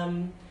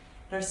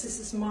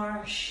 Narcissus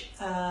Marsh.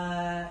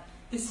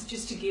 This is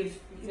just to give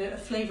a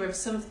flavour of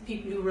some of the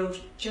people who wrote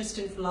just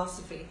in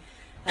philosophy.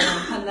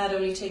 And that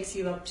only takes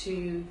you up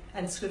to,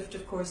 and Swift,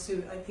 of course,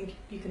 who I think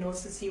you can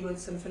also see with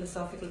some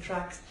philosophical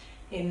tracts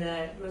in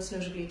most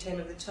notably A Tale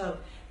of the Tub.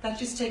 That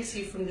just takes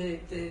you from the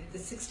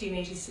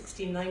 1680s,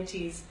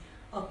 1690s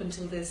up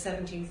until the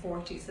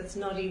 1740s. That's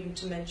not even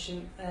to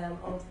mention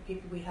all of the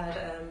people we had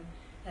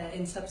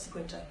in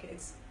subsequent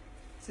decades.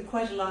 So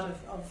quite a lot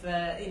of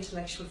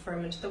intellectual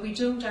ferment that we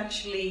don't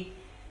actually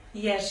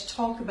yet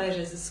talk about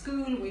as a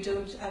school. We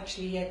don't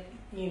actually yet,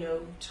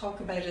 talk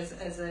about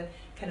as a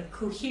kind of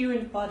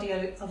coherent body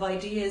of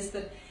ideas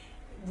that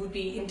would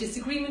be in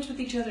disagreement with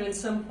each other in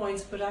some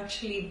points, but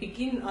actually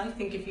begin, I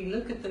think, if you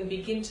look at them,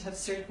 begin to have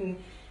certain,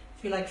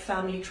 if you like,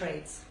 family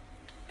traits.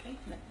 Okay,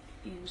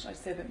 Ian, should I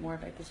say a bit more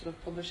about the sort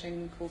of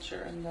publishing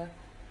culture and the...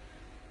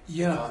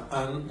 Yeah,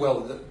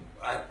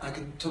 I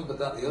can talk about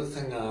that. The other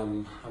thing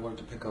I wanted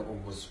to pick up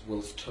on was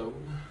Wolfe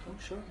Tone. Oh,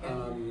 sure.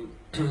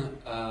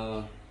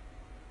 Yeah.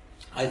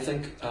 I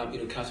think,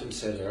 Catherine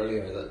said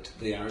earlier that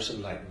the Irish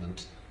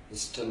Enlightenment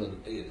is still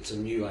it's a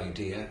new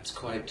idea. It's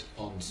quite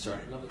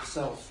uncertain of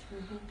itself.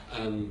 Mm-hmm.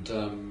 And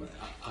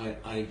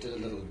I did a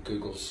little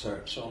Google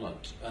search on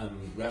it.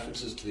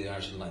 References to the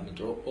Irish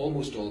Enlightenment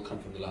almost all come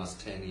from the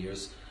last 10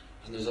 years.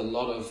 And there's a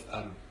lot of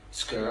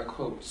scare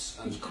quotes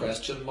and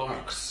question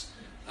marks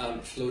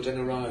floating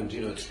around.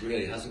 It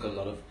really hasn't got a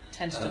lot of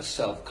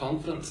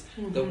self-confidence.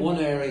 Mm-hmm. The one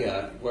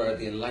area where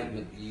the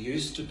Enlightenment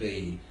used to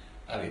be,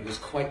 it was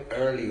quite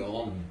early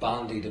on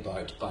bandied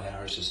about by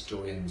Irish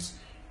historians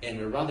in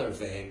a rather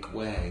vague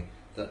way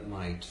that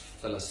might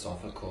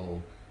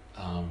philosophical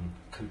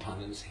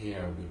companions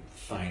here would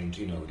find,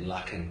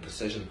 lacking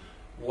precision,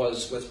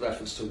 was with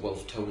reference to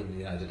Wolfe Tone and the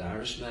United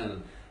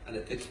Irishmen. And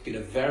it's been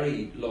a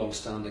very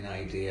long-standing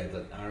idea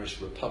that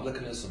Irish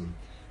republicanism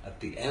at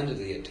the end of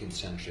the 18th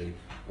century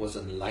was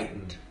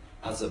enlightened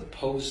as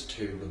opposed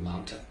to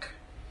romantic.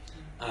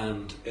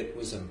 And it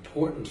was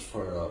important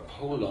for a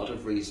whole lot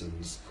of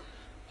reasons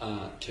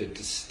to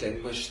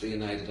distinguish the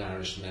United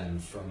Irishmen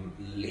from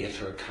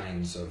later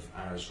kinds of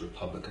Irish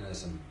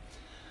republicanism.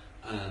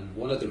 And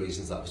one of the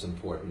reasons that was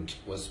important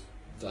was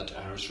that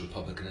Irish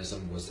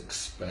republicanism was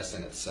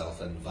expressing itself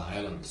in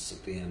violence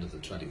at the end of the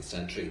 20th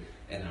century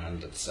in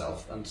Ireland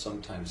itself, and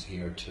sometimes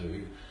here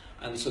too.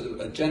 And so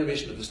a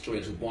generation of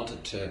historians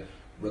wanted to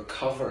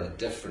recover a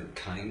different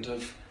kind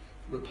of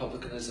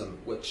republicanism,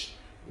 which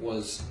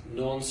was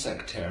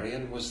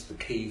non-sectarian, was the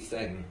key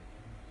thing.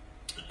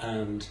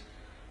 And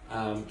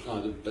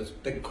now the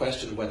big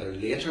question whether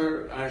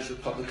later Irish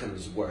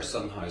Republicans were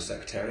somehow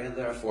sectarian,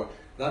 therefore,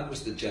 that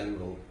was the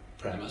general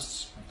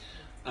premise.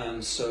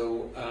 And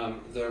so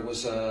there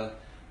was a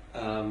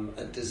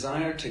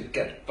desire to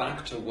get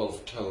back to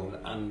Wolfe Tone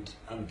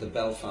and the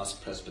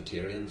Belfast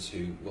Presbyterians,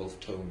 who Wolfe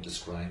Tone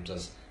described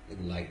as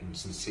enlightened,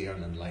 sincere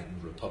and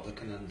enlightened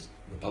Republicans,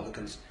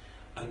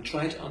 and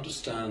try to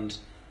understand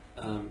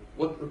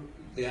what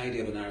the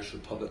idea of an Irish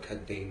Republic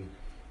had been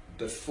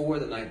before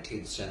the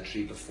 19th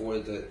century, before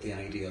the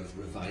idea of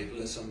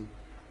revivalism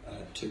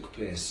took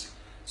place.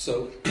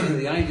 So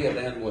the idea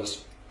then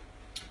was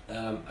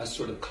a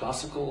sort of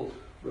classical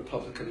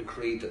Republican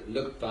creed that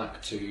looked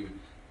back to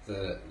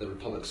the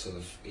republics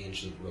of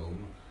ancient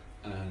Rome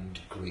and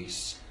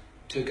Greece,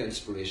 took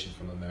inspiration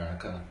from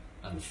America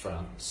and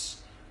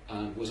France,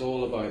 and was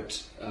all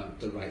about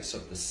the rights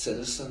of the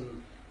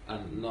citizen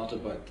and not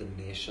about the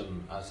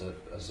nation as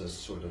a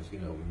sort of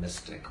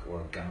mystic,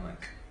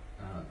 organic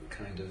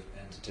kind of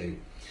entity.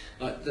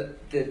 Now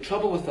the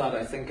trouble with that,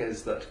 I think,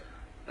 is that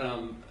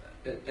in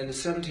the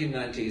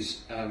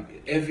 1790s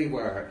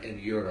everywhere in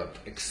Europe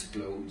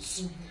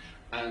explodes. Mm-hmm.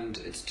 And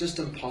it's just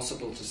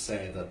impossible to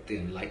say that the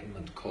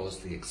Enlightenment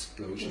caused the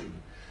explosion.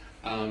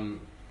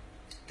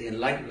 The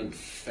Enlightenment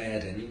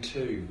fed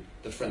into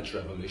the French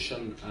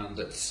Revolution and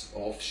its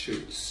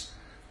offshoots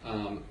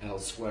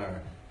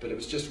elsewhere, but it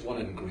was just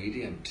one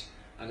ingredient.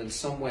 And in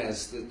some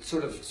ways,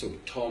 so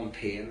Tom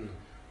Paine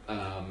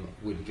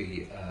would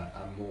be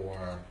a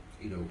more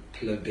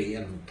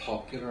plebeian,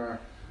 popular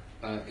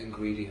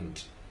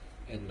ingredient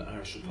in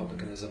Irish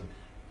republicanism,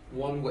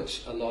 one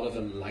which a lot of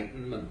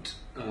Enlightenment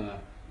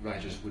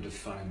writers would have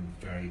found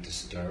very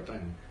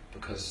disturbing,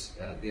 because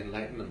the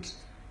Enlightenment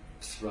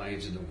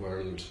thrived in a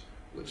world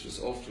which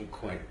was often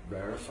quite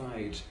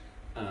rarefied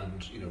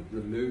and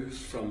removed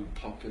from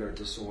popular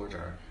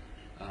disorder,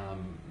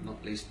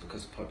 not least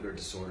because popular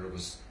disorder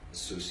was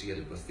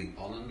associated with the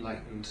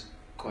unenlightened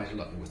quite a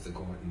lot, with the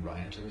Gordon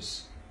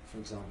rioters, for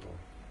example.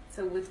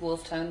 So with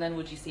Wolfe Tone then,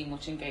 would you see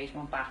much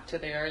engagement back to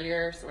the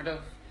earlier sort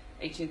of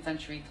 18th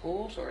century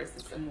thought, or is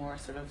this a more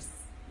sort of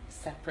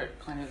separate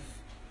kind of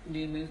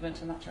new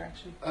movement in that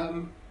direction?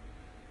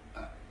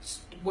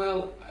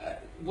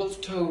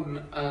 Wolfe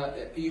Tone,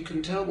 you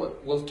can tell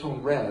what Wolfe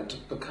Tone read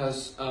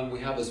because we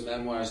have his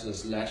memoirs and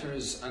his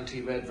letters, and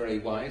he read very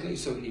widely.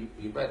 So he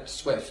read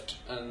Swift,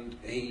 and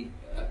he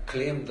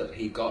claimed that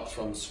he got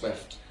from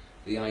Swift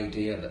the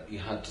idea that you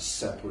had to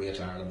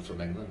separate Ireland from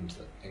England,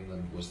 that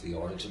England was the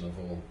origin of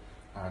all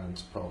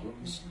Ireland's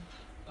problems.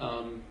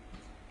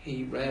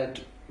 He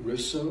read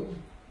Rousseau,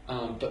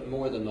 but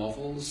more the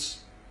novels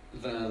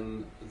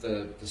than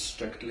the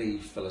strictly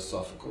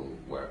philosophical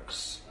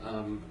works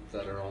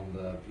that are on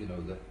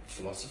the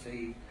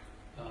philosophy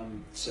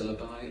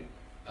syllabi,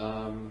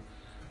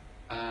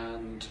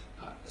 and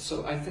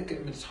so I think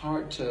it's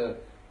hard to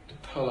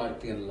pull out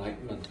the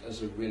Enlightenment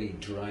as a really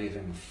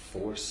driving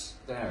force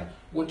there.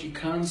 What you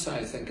can say,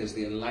 I think, is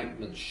the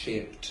Enlightenment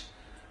shaped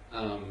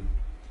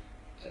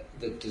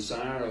the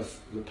desire of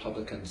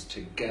Republicans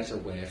to get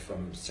away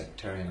from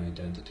sectarian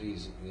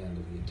identities at the end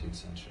of the 18th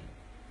century.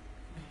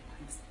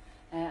 Thanks.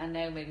 And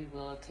now maybe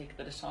we'll take a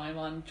bit of time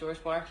on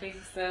George Berkeley.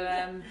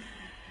 So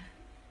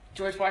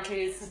George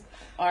Berkeley is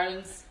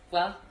Ireland's,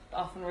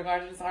 often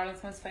regarded as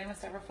Ireland's most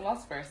famous ever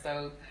philosopher.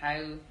 So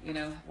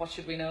what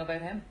should we know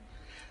about him?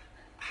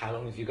 How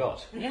long have you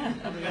got? Yeah,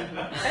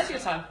 plenty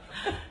of time.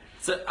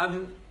 So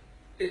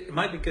it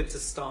might be good to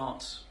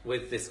start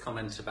with this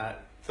comment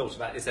thought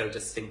about is there a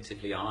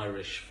distinctively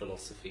Irish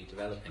philosophy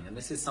developing? And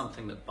this is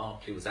something that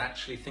Berkeley was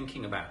actually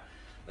thinking about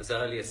as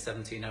early as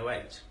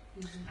 1708.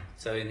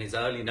 So in his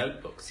early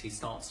notebooks, he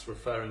starts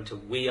referring to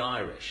we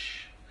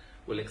Irish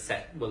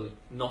will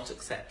not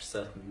accept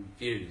certain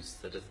views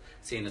that are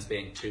seen as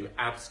being too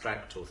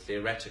abstract or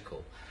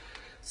theoretical.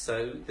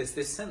 So there's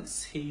this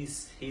sense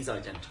he's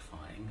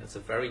identifying as a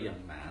very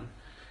young man,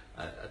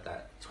 at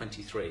that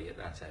 23 at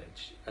that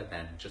age, and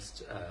then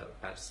just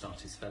about to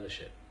start his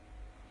fellowship,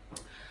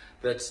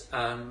 that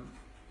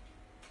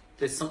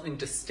there's something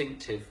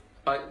distinctive.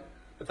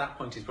 At that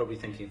point, he's probably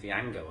thinking of the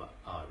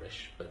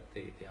Anglo-Irish, but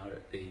the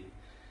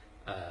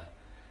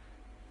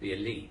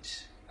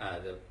elite,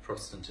 the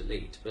Protestant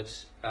elite,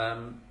 but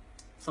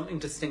something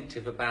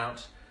distinctive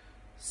about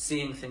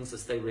seeing things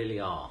as they really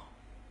are,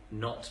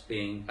 not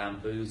being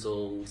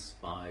bamboozled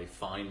by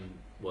fine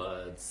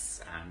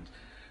words and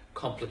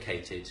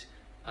complicated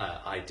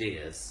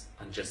ideas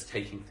and just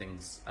taking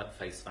things at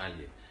face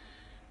value.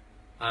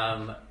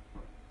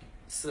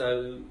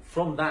 So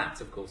from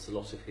that, of course, a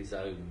lot of his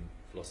own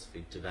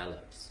philosophy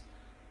develops.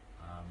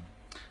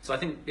 So I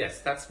think, yes,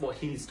 that's what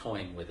he's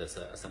toying with as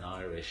an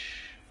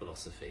Irish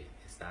philosophy,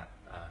 is that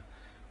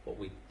what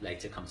we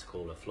later come to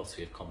call a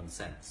philosophy of common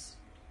sense.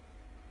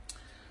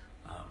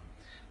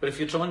 But if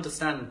you're to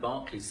understand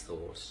Berkeley's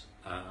thought,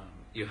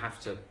 you have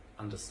to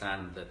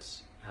understand that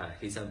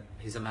he's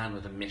a man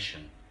with a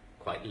mission,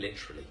 quite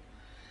literally.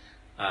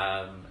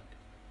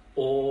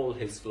 All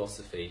his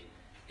philosophy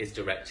is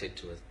directed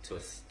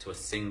to a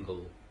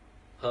single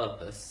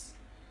purpose,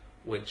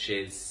 which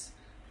is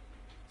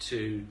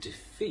to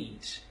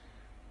defeat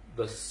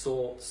the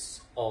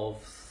sorts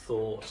of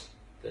thought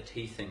that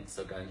he thinks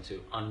are going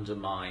to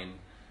undermine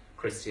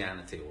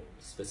Christianity, or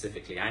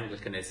specifically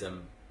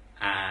Anglicanism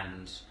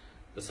and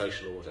the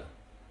social order.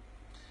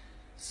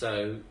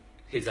 So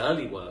his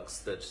early works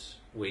that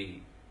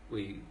we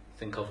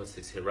think of as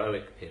his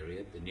heroic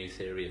period, the New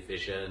Theory of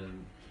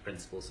Vision,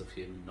 Principles of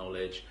Human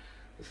Knowledge,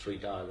 the Three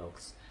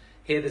Dialogues,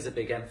 here there's a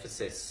big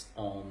emphasis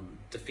on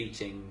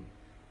defeating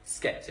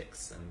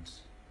skeptics,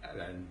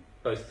 and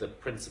both the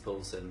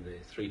Principles and the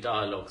Three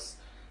Dialogues,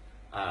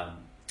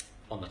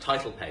 on the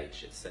title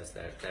page it says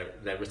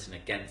they're written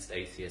against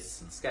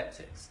atheists and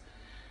skeptics.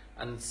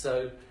 And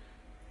so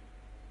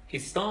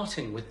he's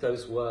starting with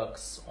those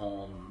works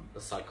on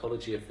the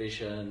psychology of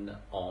vision,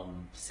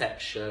 on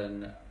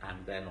perception,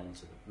 and then on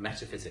to the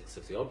metaphysics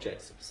of the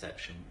objects of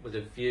perception, with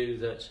a view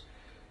that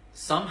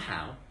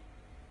somehow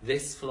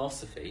this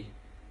philosophy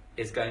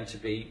is going to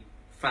be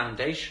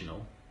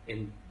foundational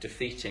in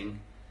defeating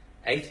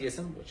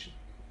atheism, which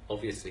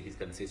obviously he's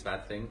going to see as a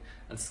bad thing,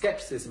 and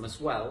skepticism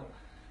as well.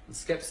 And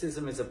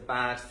skepticism is a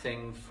bad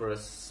thing for a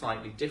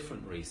slightly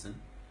different reason.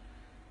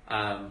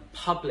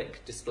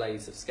 Public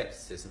displays of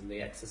skepticism,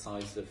 the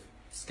exercise of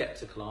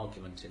skeptical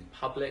argument in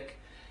public,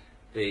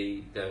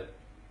 the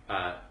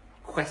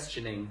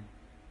questioning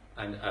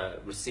and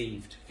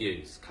received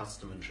views,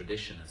 custom and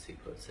tradition, as he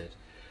puts it,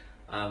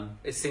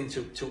 is seen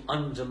to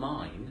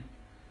undermine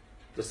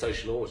the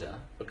social order,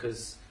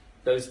 because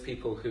those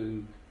people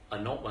who are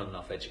not well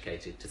enough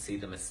educated to see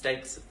the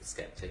mistakes of the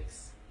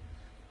skeptics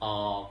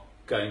are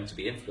going to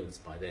be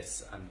influenced by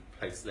this and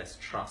place less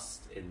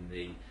trust in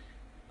the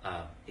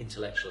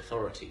intellectual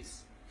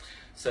authorities.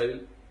 So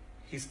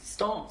he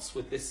starts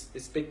with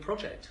this big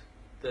project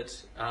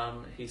that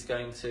he's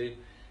going to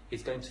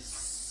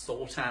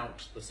sort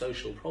out the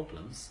social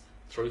problems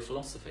through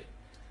philosophy.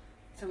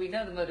 So we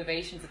know the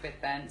motivations a bit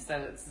then,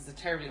 so this is a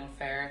terribly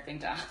unfair thing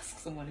to ask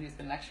someone who's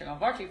been lecturing on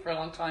Berkeley for a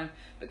long time,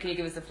 but can you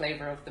give us a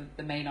flavour of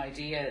the main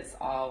ideas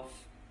of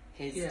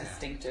his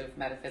distinctive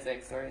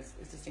metaphysics or his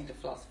distinctive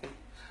philosophy?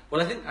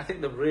 Well, I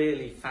think the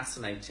really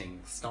fascinating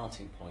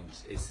starting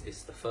point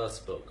is the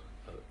first book,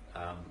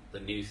 The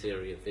New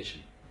Theory of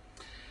Vision.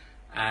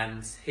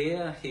 And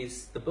here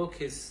the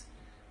book is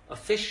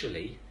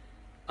officially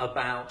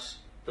about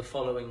the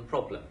following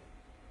problem.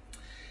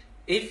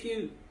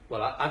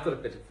 I've got a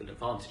bit of an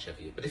advantage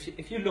over you, but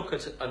if you look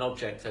at an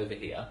object over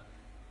here,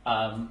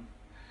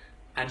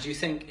 and you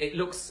think it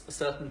looks a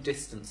certain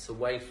distance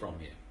away from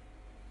you,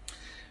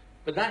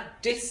 but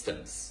that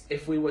distance,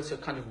 if we were to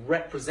kind of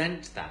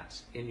represent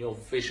that in your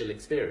visual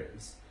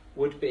experience,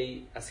 would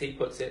be, as he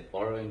puts it,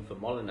 borrowing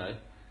from Molyneux,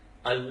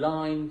 a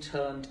line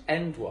turned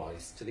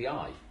endwise to the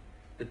eye.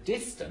 The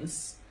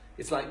distance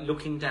is like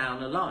looking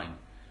down a line.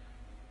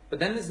 But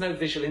then there's no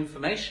visual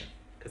information,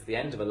 because the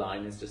end of a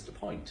line is just a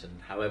point, and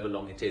however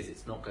long it is,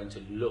 it's not going to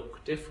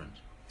look different.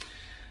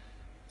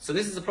 So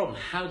this is a problem.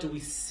 How do we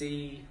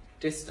see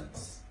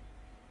distance?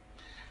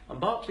 And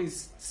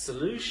Berkeley's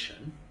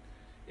solution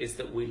is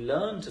that we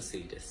learn to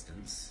see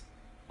distance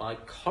by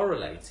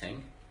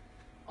correlating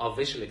our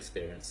visual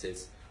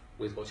experiences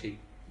with what he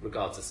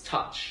regards as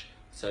touch.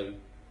 So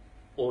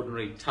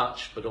ordinary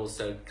touch, but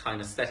also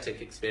kinesthetic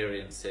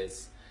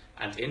experiences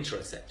and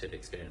interoceptive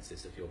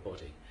experiences of your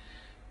body.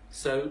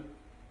 So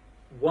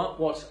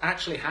what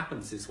actually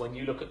happens is when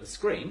you look at the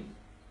screen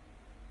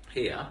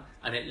here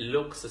and it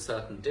looks a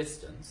certain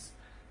distance,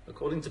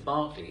 according to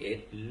Berkeley,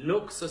 it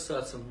looks a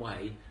certain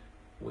way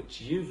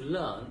which you've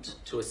learnt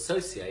to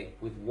associate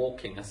with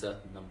walking a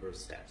certain number of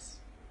steps.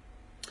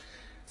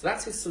 So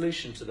that's his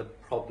solution to the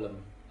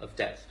problem of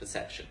depth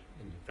perception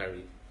in a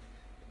very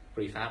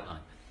brief outline.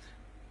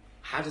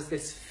 How does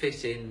this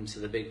fit into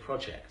the big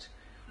project?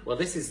 Well,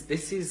 this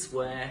is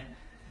where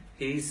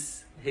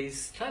he's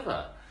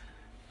clever.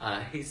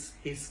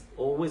 He's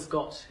always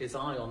got his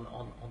eye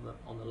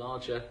on the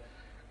larger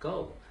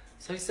goal.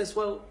 So he says,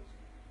 well,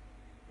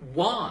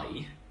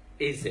 why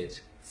does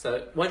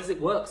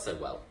it work so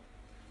well?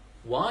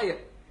 Why,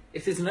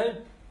 if there's no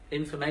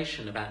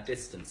information about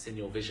distance in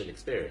your visual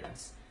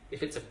experience,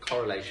 if it's a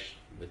correlation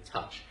with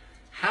touch,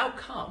 how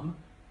come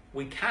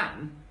we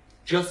can,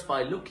 just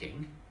by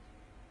looking,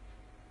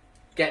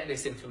 get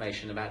this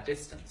information about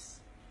distance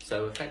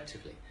so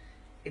effectively?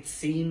 It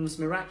seems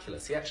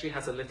miraculous. He actually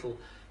has a little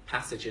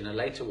passage in a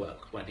later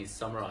work when he's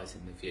summarising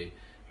the view,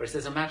 where he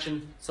says,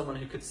 imagine someone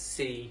who could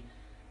see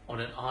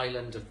on an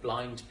island of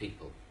blind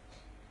people.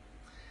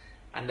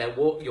 And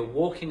you're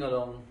walking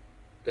along,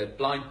 the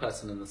blind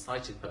person and the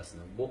sighted person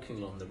are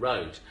walking along the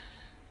road,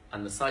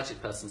 and the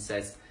sighted person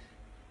says,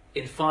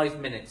 in 5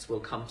 minutes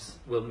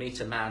we'll meet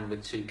a man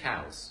with 2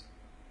 cows.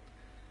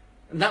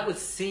 And that would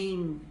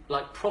seem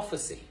like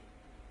prophecy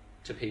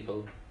to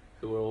people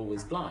who are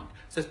always blind.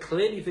 So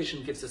clearly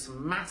vision gives us a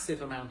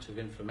massive amount of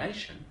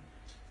information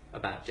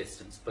about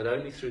distance, but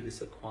only through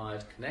this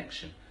acquired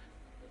connection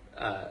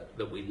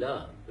that we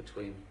learn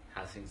between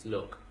how things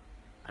look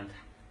and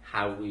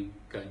how we're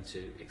going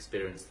to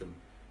experience them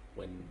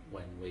when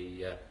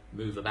we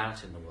move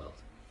about in the world.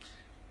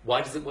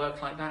 Why does it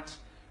work like that?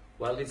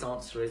 Well, his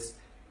answer is,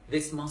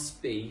 this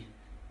must be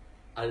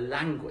a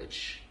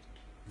language.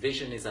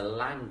 Vision is a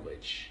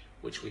language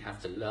which we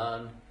have to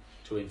learn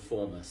to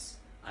inform us,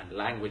 and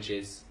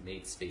languages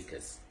need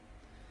speakers.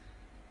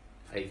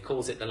 He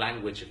calls it the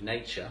language of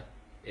nature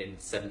in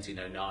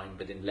 1709,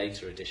 but in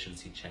later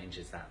editions he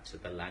changes that to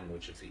the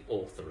language of the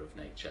author of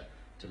nature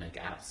to make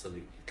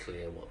absolutely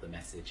clear what the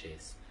message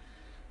is.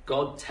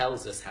 God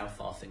tells us how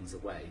far things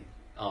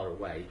are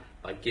away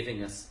by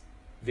giving us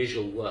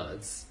visual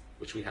words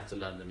which we have to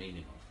learn the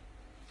meaning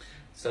of.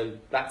 So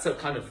that's a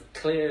kind of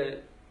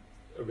clear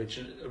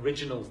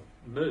original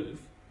move,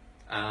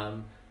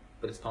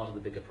 but it's part of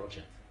the bigger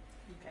project.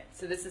 Okay,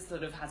 so this is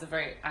sort of has a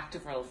very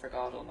active role for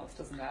God almost,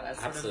 doesn't that? As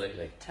Absolutely.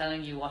 Sort of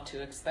telling you what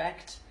to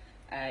expect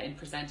in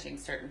presenting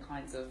certain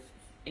kinds of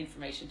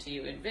information to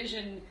you in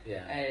vision.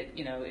 Yeah.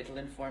 It'll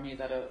inform you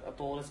that a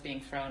ball is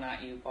being thrown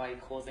at you by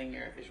causing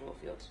your visual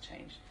field to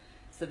change.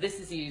 So this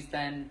is used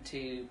then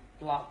to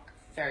block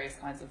various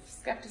kinds of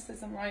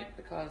skepticism, right?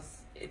 Because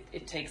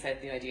it takes out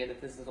the idea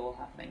that this is all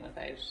happening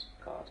without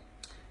God.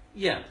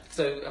 Yeah,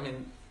 so,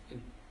 in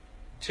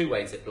 2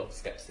 ways it blocks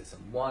skepticism.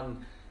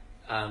 One,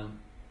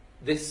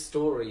 this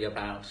story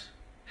about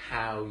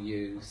how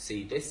you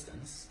see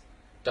distance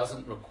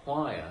doesn't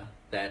require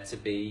there to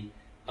be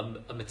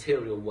a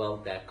material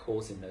world there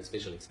causing those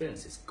visual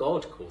experiences.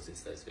 God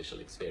causes those visual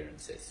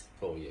experiences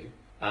for you.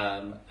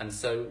 And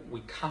so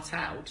we cut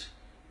out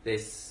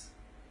this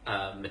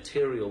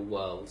material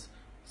world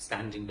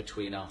standing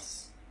between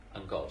us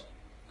and God.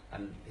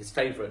 And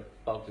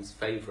Berkeley's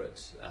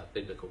favourite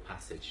biblical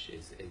passage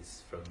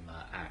is from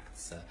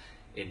Acts.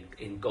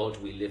 In God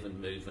we live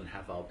and move and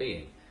have our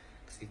being.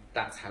 Because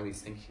that's how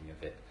he's thinking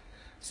of it.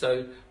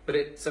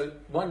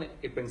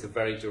 It brings a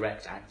very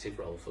direct, active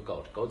role for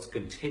God. God's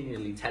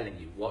continually telling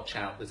you, watch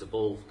out, there's a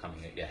ball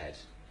coming at your head.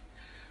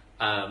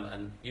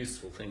 And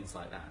useful things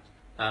like that.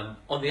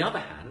 On the other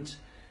hand,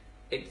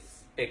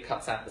 it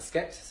cuts out the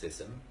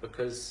skepticism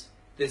because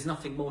there's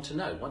nothing more to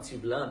know. Once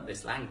you've learnt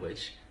this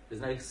language,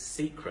 there's no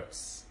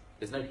secrets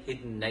There's no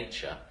hidden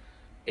nature.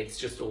 It's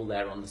just all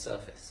there on the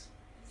surface.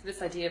 So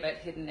this idea about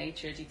hidden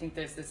nature, do you think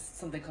there's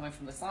something coming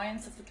from the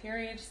science of the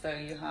period? So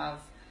you have,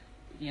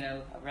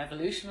 a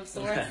revolution of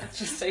sorts that's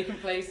just taken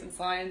place in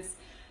science.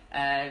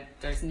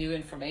 There's new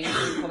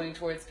information coming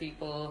towards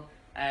people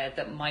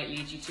that might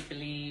lead you to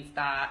believe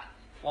that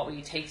what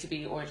we take to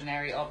be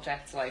ordinary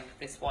objects like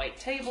this white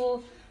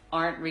table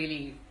aren't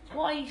really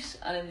white,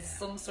 and in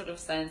some sort of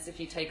sense, if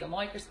you take a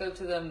microscope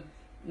to them,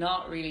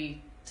 not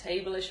really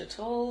table-ish at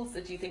all. So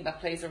do you think that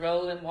plays a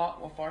role in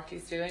what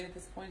Berkeley's doing at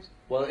this point?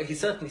 Well, he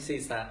certainly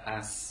sees that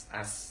as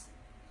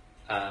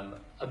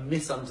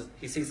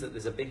he sees that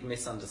there's a big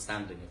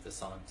misunderstanding of the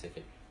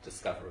scientific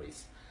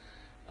discoveries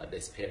at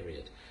this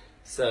period.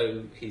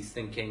 So he's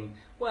thinking,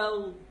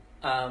 well,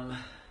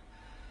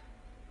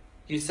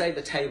 you say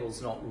the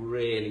table's not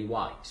really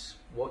white.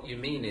 What you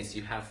mean is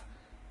you have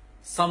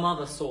some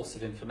other source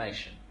of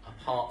information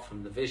apart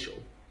from the visual,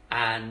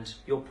 and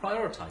you're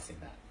prioritising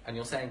that, and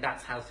you're saying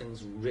that's how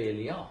things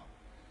really are.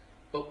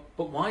 But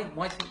why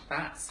think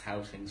that's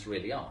how things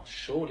really are?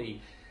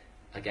 Surely,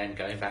 again,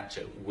 going back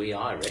to we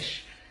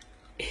Irish,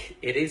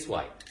 it is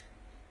white.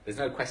 There's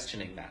no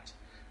questioning that.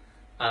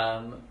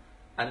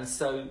 And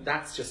so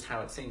that's just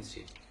how it seems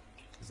to you.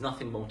 There's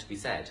nothing more to be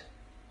said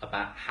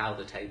about how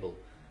the table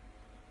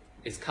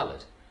is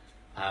coloured,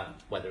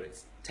 whether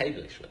it's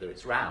table-ish, whether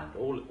it's round,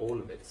 all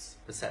of its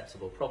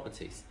perceptible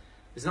properties.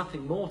 There's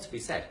nothing more to be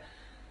said.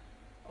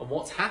 And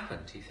what's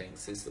happened, he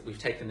thinks, is that we've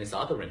taken this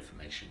other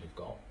information we've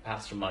got,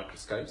 perhaps from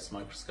microscopes.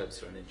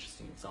 Microscopes are an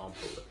interesting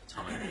example at the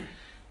time,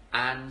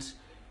 and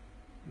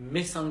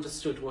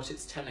misunderstood what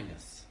it's telling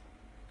us.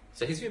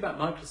 So his view about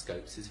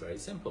microscopes is very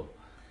simple.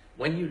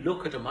 When you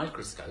look at a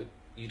microscope,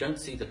 you don't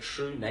see the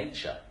true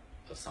nature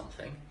of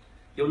something.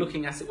 You're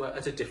looking, as it were,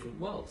 at a different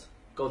world.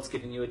 God's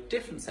giving you a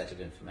different set of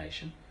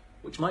information,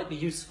 which might be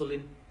useful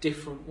in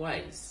different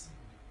ways.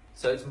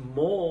 So it's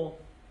more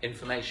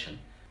information,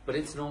 but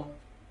it's not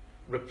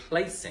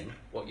replacing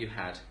what you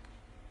had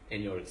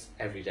in your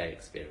everyday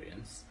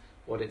experience.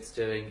 What it's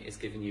doing is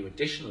giving you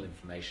additional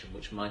information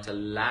which might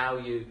allow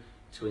you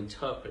to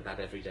interpret that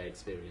everyday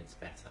experience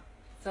better.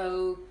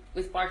 So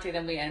with Berkeley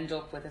then we end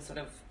up with a sort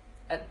of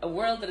a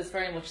world that is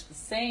very much the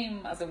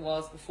same as it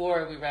was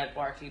before we read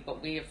Berkeley,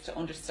 but we have to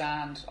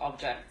understand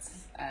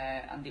objects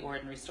and the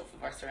ordinary stuff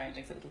of our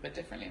surroundings a little bit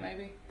differently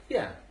maybe.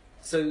 Yeah.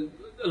 So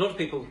a lot of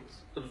people,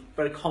 a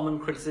very common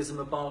criticism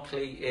of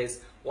Berkeley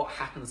is what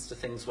happens to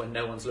things when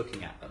no one's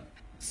looking at them.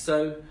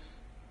 So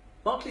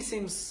Berkeley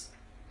seems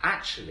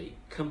actually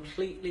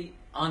completely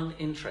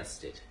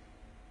uninterested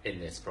in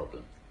this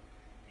problem.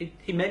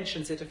 He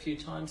mentions it a few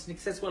times and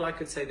he says, well, I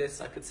could say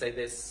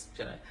this,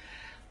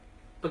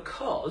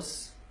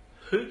 because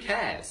who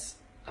cares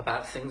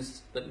about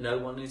things that no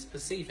one is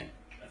perceiving?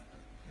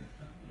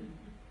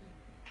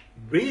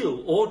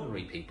 Real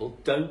ordinary people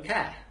don't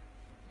care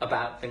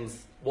about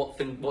things,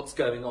 what's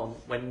going on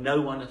when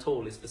no one at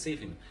all is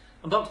perceiving them.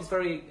 And Berkeley's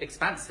very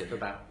expansive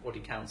about what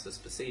he counts as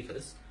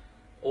perceivers.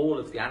 All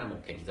of the animal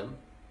kingdom,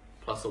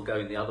 plus all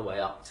going the other way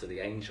up to the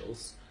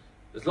angels.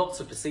 There's lots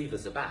of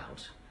perceivers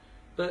about,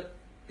 but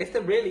if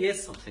there really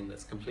is something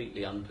that's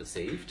completely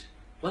unperceived,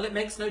 well, it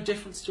makes no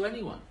difference to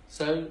anyone.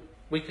 So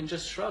we can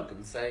just shrug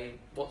and say,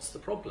 what's the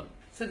problem?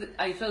 So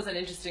I suppose an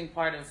interesting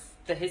part of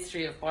the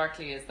history of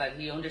Berkeley is that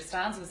he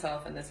understands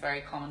himself in this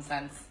very common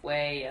sense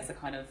way as a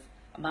kind of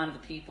a man of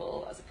the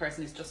people, as a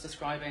person who's just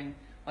describing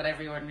what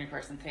every ordinary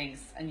person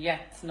thinks, and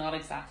yet it's not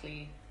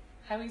exactly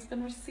how he's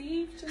been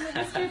received in the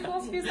history of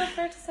philosophy. Is that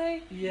fair to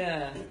say?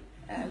 Yeah.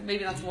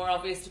 Maybe that's more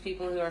obvious to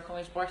people who are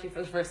coming to Berkeley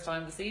for the first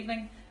time this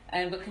evening.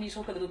 But can you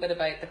talk a little bit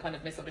about the kind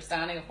of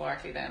misunderstanding of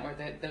Berkeley then, or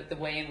the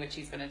way in which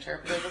he's been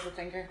interpreted as a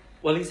thinker?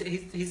 Well,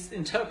 he's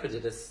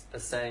interpreted as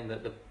saying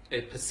that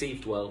the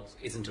perceived world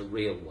isn't a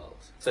real world.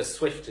 So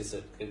Swift is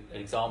an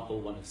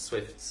example. One of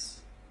Swift's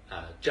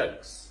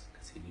jokes,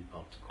 because he knew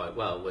Berkeley quite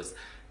well, was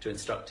to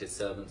instruct his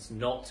servants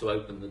not to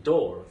open the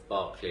door if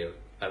Berkeley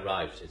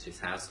arrived at his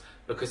house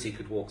because he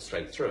could walk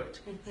straight through it.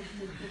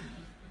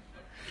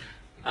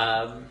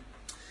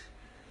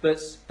 But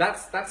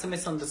that's a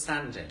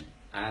misunderstanding,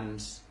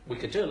 and we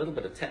could do a little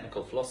bit of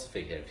technical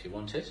philosophy here if you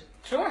wanted.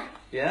 Sure.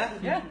 Yeah?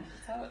 Yeah.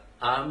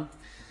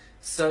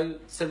 So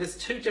there's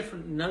two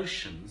different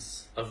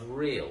notions of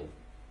real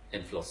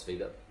in philosophy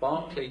that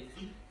Berkeley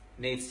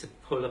needs to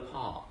pull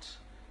apart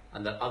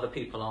and that other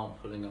people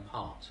aren't pulling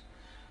apart.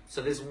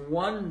 So there's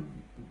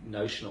one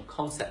notion or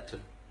concept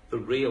of the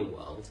real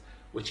world,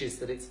 which is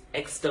that it's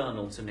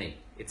external to me.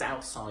 It's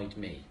outside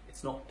me.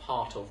 It's not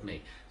part of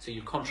me. So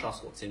you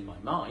contrast what's in my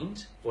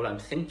mind, what I'm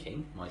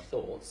thinking, my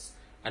thoughts,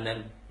 and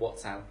then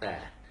what's out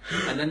there.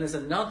 And then there's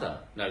another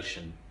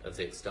notion of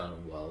the external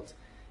world,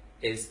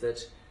 is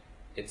that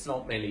it's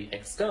not merely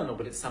external,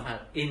 but it's somehow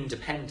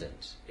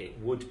independent. It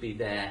would be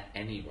there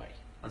anyway.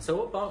 And so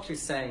what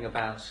Berkeley's saying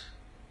about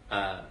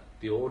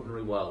the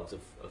ordinary world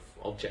of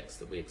objects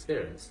that we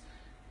experience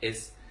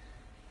is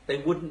they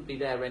wouldn't be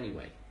there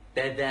anyway.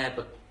 They're there,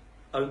 but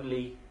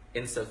only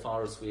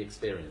insofar as we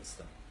experience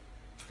them.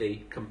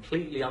 The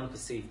completely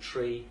unperceived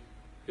tree,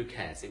 who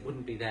cares? It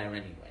wouldn't be there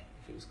anyway.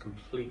 If It was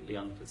completely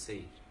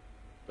unperceived.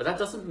 But that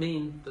doesn't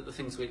mean that the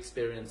things we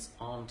experience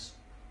aren't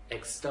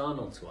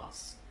external to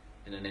us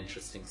in an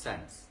interesting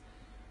sense.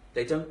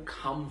 They don't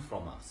come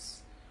from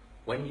us.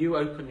 When you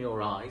open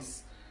your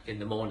eyes in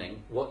the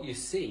morning, what you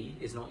see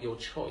is not your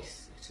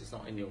choice. It is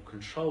not in your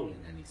control in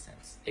any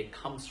sense. It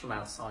comes from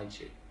outside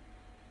you.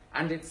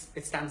 And it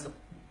stands up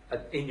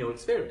in your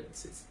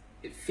experience.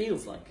 It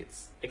feels like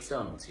it's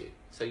external to you.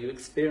 So you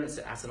experience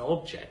it as an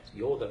object.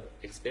 You're the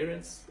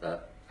experiencer,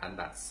 and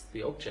that's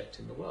the object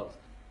in the world.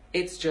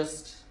 It's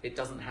just, it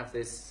doesn't have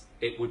this,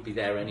 it would be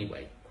there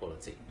anyway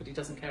quality, but he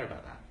doesn't care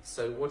about that.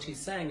 So what he's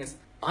saying is,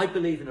 I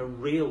believe in a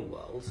real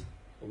world,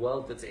 a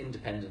world that's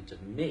independent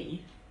of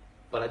me,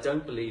 but I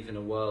don't believe in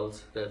a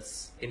world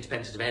that's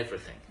independent of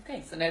everything.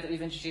 Okay, so now that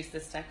we've introduced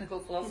this technical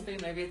philosophy,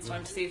 maybe it's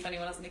time to see if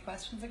anyone has any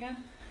questions again.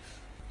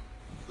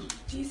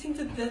 Do you think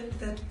that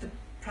the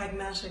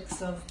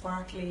pragmatics of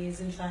Berkeley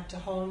is in fact a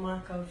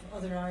hallmark of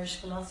other Irish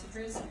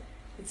philosophers?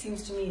 It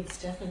seems to me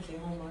it's definitely a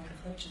hallmark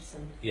of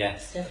Hutcheson.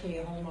 Yes. It's definitely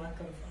a hallmark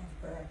of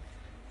Burke.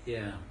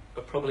 Yeah,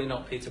 but probably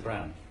not Peter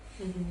Brown,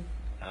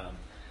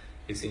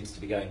 who seems to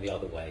be going the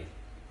other way.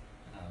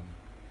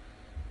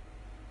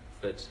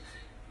 But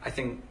I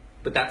think,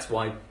 but that's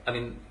why, I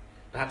mean,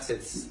 perhaps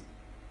it's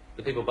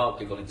the people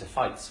Berkeley got into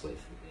fights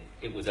with.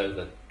 It was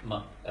over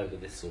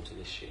this sort of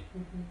issue,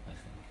 I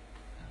think.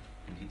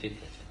 And he did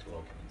get into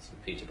arguments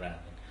with Peter Brown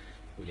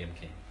and William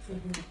King. So.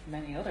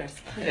 Many others.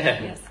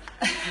 Yeah. Yes.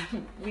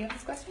 We have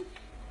this question?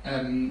 I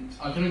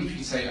don't know if you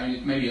could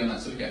say, maybe on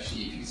that subject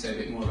actually, if you could say a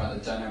bit more about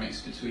the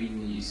dynamics between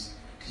these,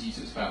 because you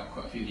talked about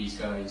quite a few of these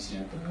guys,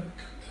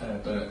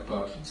 Burke,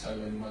 Berkeley,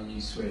 Tolan, Molyneux,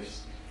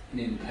 Swift,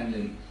 in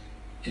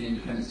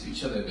independence to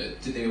each other,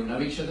 but did they all know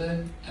each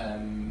other?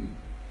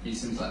 It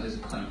seems like there's a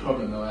kind of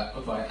problem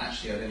of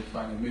actually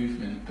identifying a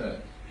movement,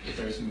 but if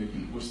there is a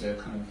movement, was there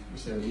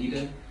a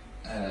leader?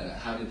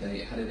 How did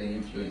they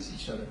influence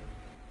each other?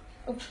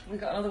 Oh, we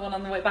got another one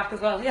on the way back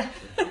as well. Yeah,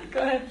 go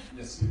ahead.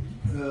 Yes,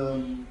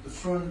 the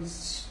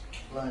front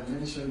line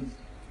mentioned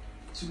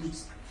two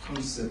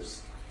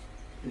concepts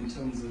in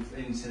terms of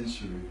 18th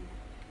century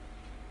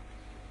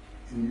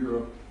in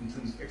Europe, in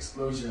terms of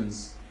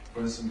explosions,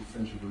 for instance, the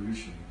French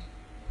Revolution,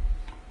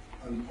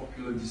 and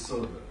popular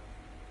disorder.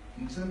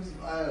 In terms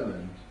of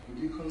Ireland, would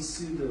you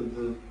consider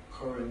the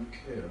current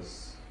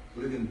chaos,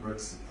 leaving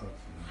Brexit out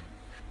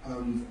for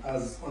now,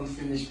 as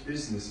unfinished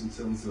business in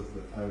terms of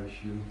the Irish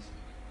unity?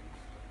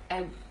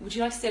 Would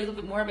you like to say a little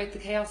bit more about the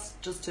chaos,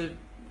 just to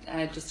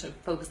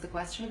focus the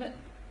question a bit?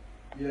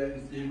 Yeah,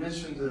 you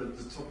mentioned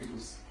the topic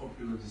of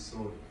popular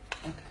disorder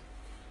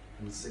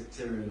and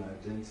sectarian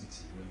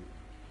identity.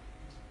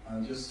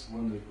 I just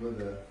wondered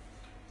whether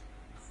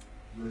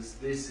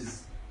this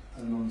is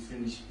an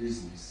unfinished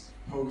business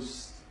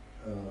post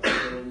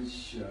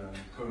French and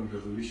current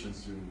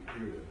revolutions during the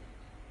period,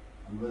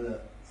 and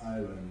whether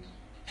Ireland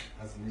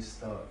has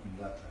missed out in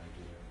that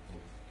idea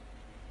of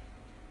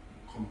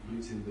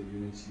completing the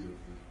unity of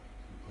the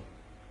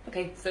republic.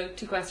 Okay, so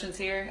two questions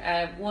here.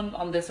 One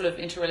on the sort of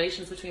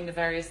interrelations between the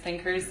various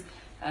thinkers.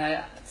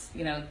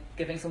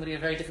 Giving somebody a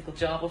very difficult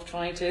job of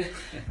trying to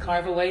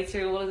carve a way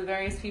through all of the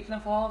various people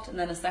involved, and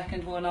then a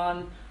second one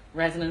on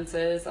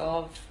resonances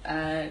of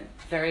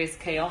various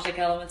chaotic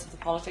elements of the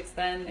politics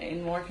then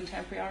in more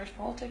contemporary Irish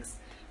politics.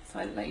 So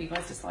I'll let you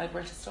guys decide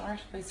where to start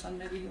based on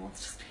maybe who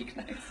wants to speak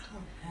next.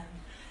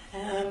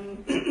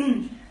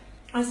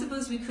 I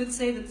suppose we could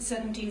say that the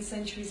 17th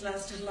century's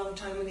lasted a long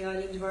time in the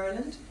island of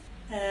Ireland.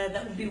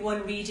 That would be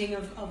one reading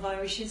of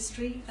Irish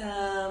history.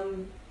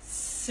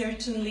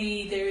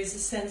 Certainly there is a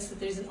sense that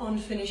there's an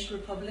unfinished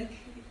republic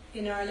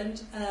in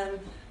Ireland,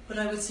 but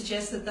I would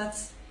suggest that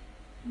that's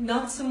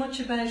not so much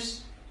about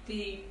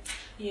the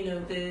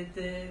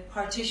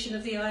partition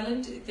of the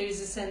island. There's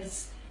a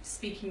sense,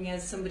 speaking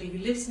as somebody who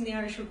lives in the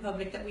Irish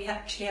Republic, that we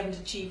actually haven't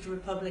achieved a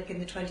republic in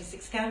the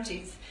 26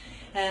 counties,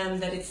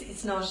 that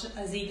it's not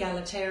as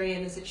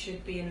egalitarian as it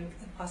should be and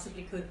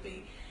possibly could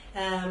be.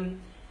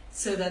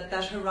 So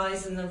that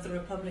horizon of the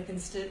Republican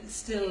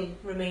still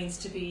remains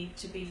to be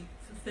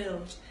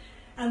fulfilled.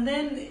 And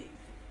then,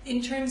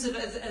 in terms of,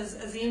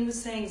 as Ian was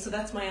saying, so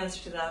that's my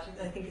answer to that.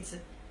 I think it's a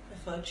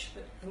fudge,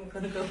 but I'm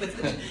going to go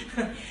with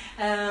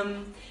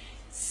it.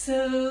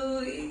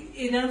 So,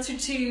 in answer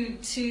to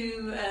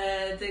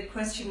the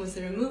question, was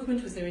there a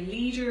movement? Was there a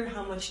leader?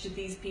 How much did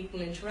these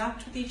people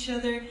interact with each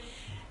other?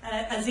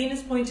 As Ian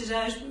has pointed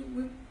out,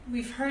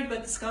 we've heard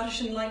about the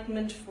Scottish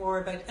Enlightenment for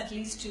about at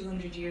least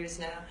 200 years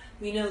now.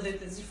 We know that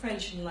there's a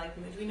French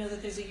Enlightenment. We know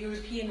that there's a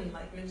European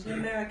Enlightenment, an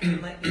American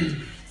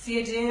Enlightenment. So the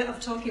idea of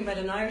talking about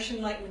an Irish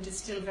Enlightenment is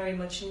still very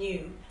much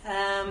new.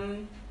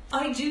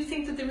 I do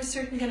think that there were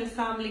certain kind of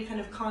family kind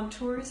of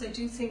contours. I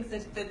do think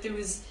that there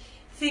was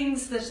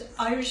things that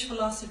Irish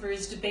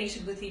philosophers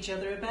debated with each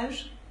other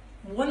about.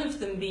 One of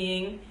them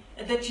being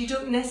that you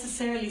don't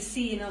necessarily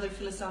see in other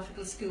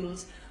philosophical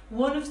schools.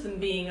 One of them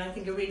being, I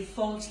think, a real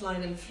fault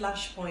line and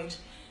flashpoint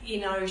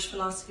in Irish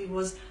philosophy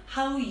was,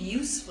 how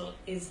useful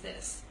is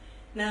this?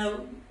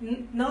 Now,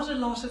 not a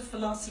lot of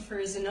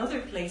philosophers in other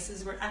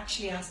places were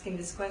actually asking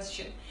this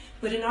question,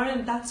 but in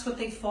Ireland that's what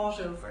they fought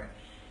over.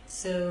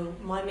 So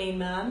my main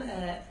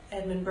man,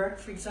 Edmund Burke,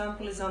 for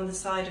example, is on the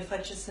side of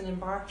Hutcheson and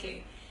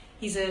Berkeley.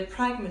 He's a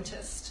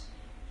pragmatist.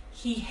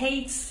 He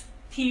hates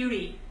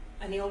theory,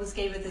 and he always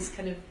gave it this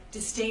kind of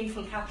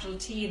disdainful capital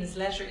T in his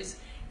letters,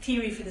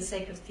 theory for the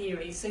sake of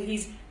theory. So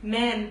he's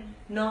men,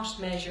 not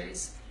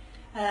measures.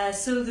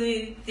 So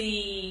the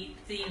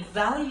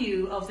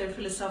value of their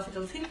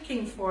philosophical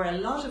thinking for a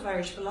lot of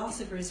Irish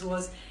philosophers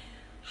was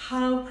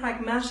how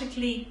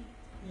pragmatically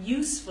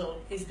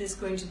useful is this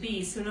going to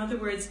be. So in other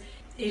words,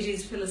 it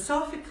is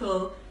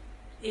philosophical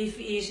if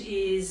it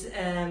is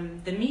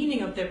the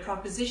meaning of their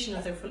proposition,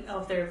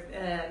 of their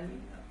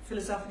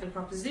philosophical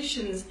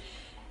propositions,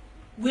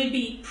 will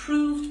be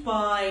proved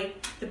by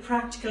the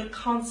practical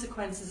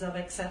consequences of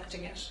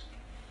accepting it.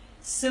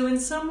 So in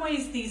some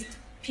ways, these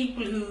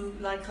people who,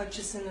 like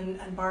Hutcheson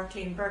and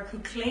Berkeley and Burke, who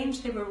claimed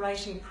they were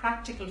writing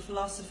practical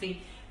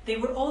philosophy, they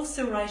were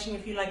also writing,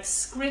 if you like,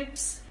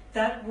 scripts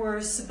that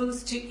were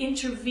supposed to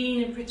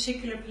intervene in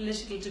particular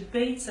political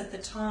debates at the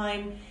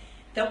time,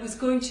 that was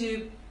going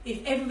to,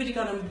 if everybody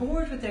got on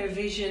board with their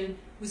vision,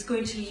 was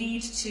going to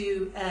lead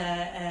to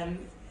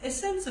a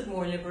sense of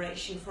more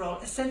liberation for all,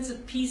 a sense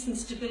of peace and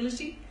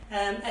stability,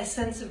 a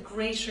sense of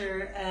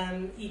greater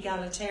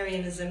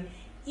egalitarianism,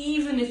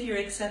 even if you're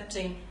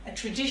accepting a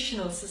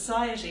traditional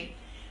society.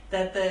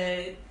 That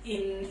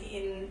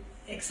in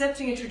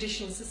accepting a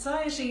traditional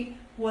society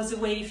was a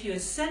way, if you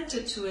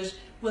assented to it,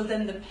 well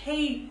then the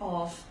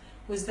payoff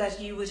was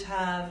that you would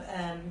have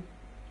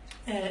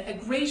a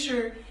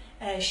greater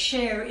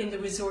share in the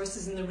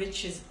resources and the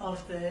riches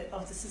of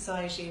the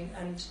society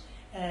and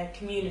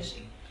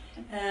community.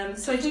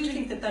 So I do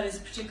think that is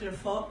a particular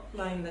fault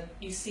line that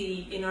you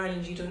see in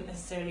Ireland, you don't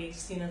necessarily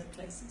see in other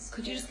places.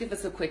 Could you just give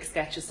us a quick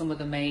sketch of some of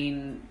the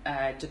main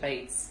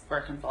debates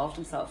Burke involved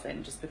himself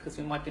in, just because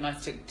it might be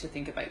nice to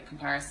think about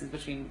comparisons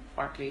between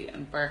Berkeley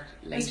and Burke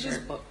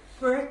later. But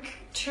Burke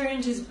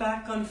turned his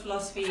back on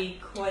philosophy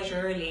quite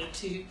early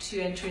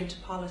to enter into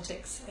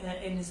politics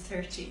in his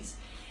 30s.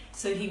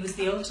 So he was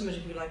the ultimate,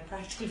 if you like,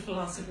 practical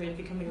philosopher in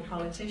becoming a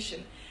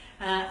politician.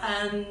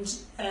 And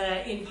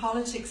in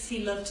politics,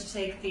 he loved to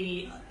take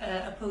the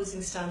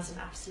opposing stance on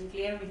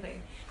absolutely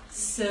everything.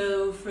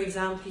 So, for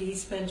example, he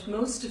spent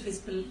most of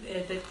his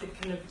the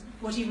kind of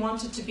what he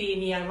wanted to be,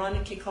 and he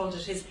ironically called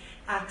it his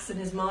acts and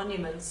his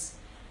monuments,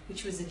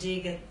 which was a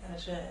dig at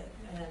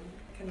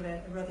kind of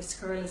a rather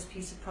scurrilous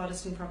piece of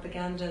Protestant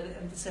propaganda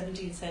in the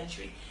 17th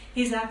century.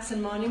 His acts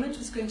and monument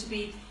was going to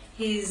be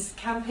his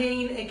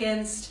campaign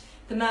against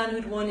the man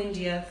who'd won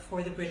India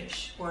for the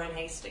British, Warren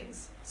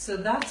Hastings. So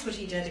that's what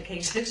he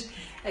dedicated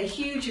a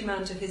huge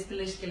amount of his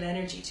political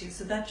energy to.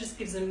 So that just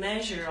gives a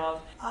measure of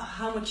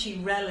how much he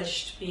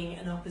relished being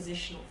an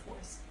oppositional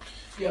force.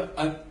 Yeah,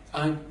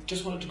 I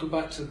just wanted to go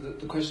back to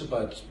the question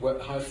about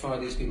how far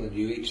these people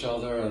knew each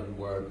other and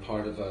were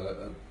part of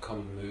a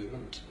common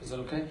movement. Is that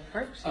okay?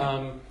 Perfect.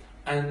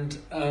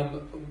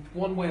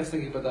 One way of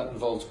thinking about that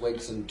involves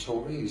Whigs and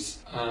Tories,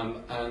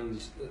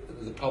 and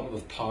the problem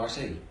of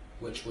party,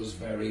 which was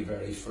very,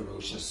 very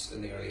ferocious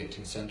in the early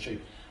 18th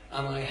century.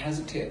 And I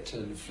hesitate to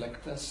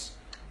inflict this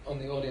on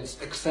the audience,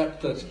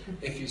 except that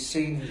if you've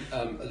seen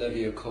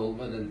Olivia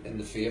Colman in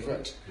The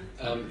Favourite,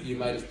 you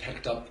might have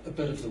picked up a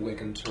bit of the Whig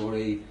and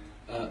Tory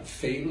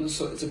feel,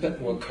 so it's a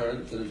bit more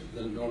current than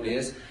it normally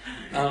is.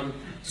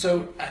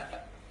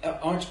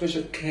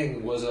 Archbishop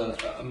King was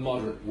a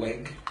moderate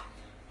Whig,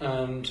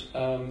 and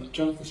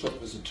Jonathan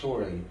Swift was a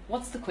Tory.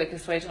 What's the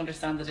quickest way to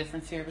understand the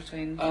difference here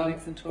between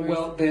Whigs and Tories?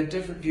 Well, they had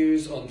different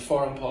views on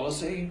foreign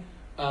policy.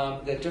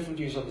 They had different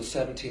views on the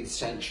 17th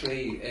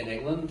century in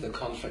England, the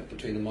conflict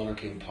between the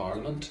monarchy and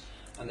Parliament,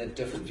 and they had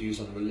different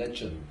views on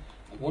religion.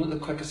 One of the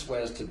quickest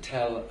ways to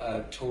tell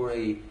a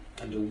Tory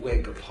and a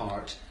Whig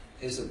apart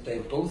is that they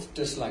both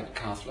disliked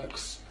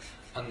Catholics,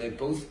 and they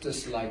both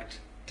disliked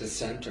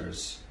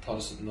dissenters,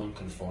 Protestant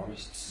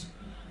nonconformists.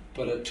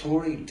 But a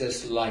Tory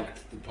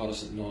disliked the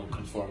Protestant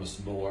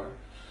nonconformists more,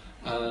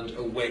 and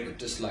a Whig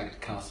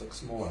disliked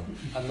Catholics more,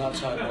 and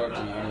that's how it worked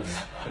in Ireland.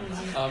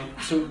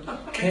 So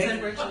King,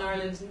 it worked in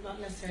Ireland, not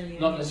necessarily.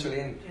 Not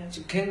necessarily in. Yeah.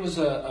 So King was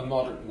a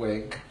moderate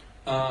Whig,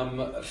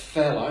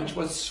 fell out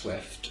with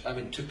Swift. I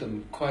mean, it took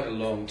them quite a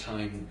long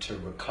time to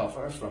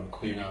recover from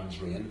Queen Anne's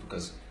reign,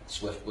 because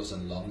Swift was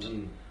in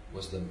London,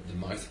 was the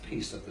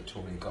mouthpiece of the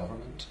Tory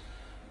government.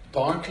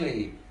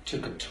 Berkeley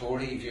took a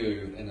Tory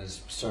view in his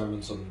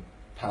sermons on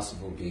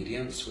passive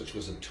obedience, which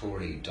was a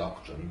Tory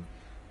doctrine.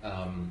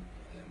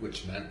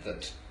 Which meant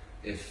that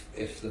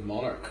if the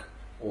monarch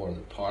or the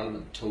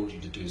Parliament told you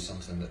to do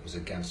something that was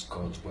against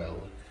God's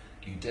will,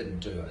 you didn't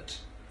do it.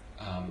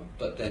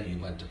 But then you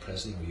went to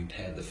prison or you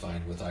paid the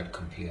fine without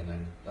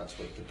complaining. That's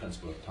what the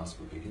principle of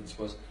passive obedience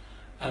was.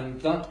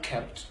 And that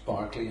kept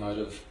Berkeley out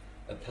of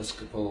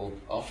episcopal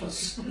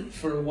office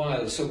for a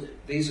while. So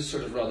these are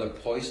sort of rather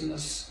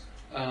poisonous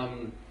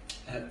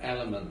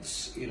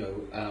elements,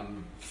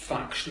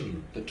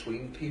 faction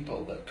between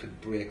people that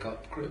could break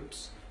up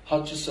groups.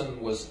 Hutcheson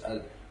was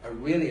a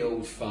really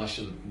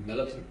old-fashioned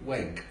militant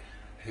Whig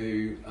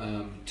who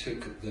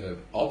took the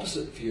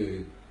opposite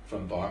view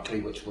from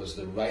Berkeley, which was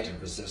the right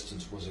of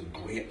resistance was a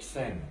great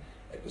thing.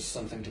 It was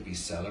something to be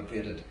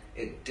celebrated.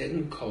 It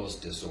didn't cause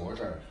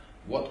disorder.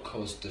 What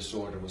caused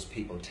disorder was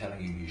people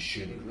telling you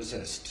shouldn't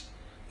resist,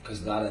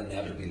 because that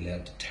inevitably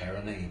led to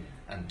tyranny,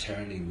 and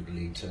tyranny would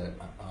lead to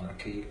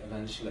anarchy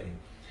eventually.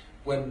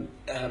 When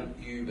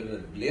you, at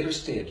a later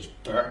stage,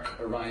 Burke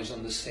arrives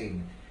on the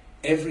scene,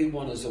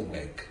 everyone is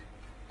awake.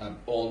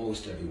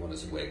 Almost everyone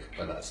is awake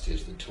by that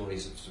stage. The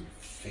Tories have sort of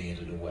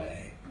faded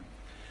away.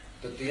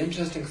 But the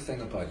interesting thing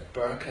about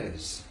Burke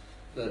is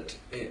that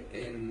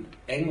in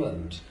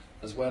England,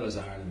 as well as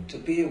Ireland, to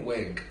be a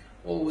Whig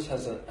always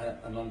has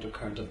an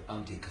undercurrent of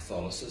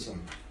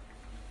anti-Catholicism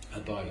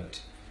about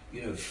it.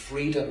 You know,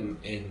 freedom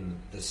in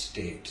the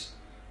state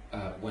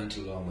went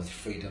along with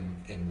freedom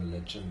in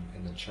religion,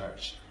 in the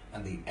church,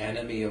 and the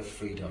enemy of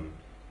freedom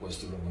was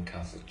the Roman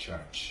Catholic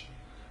Church.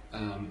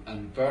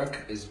 And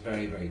Burke is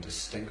very, very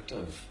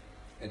distinctive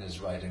in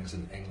his writings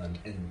in England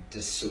in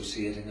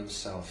dissociating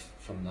himself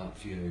from that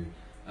view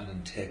and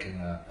in taking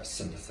a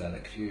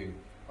sympathetic view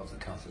of the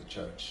Catholic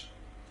Church.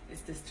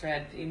 Is this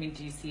thread, I mean,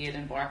 do you see it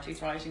in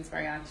Berkeley's writings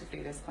very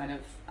actively, this kind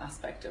of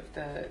aspect of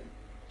the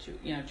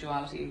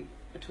duality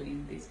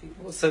between these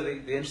people? Well, so the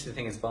interesting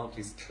thing is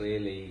Berkeley's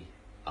clearly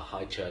a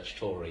high church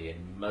Tory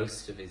in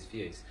most of his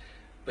views,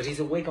 but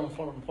he's a Whig on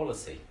foreign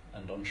policy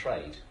and on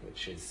trade,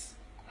 which is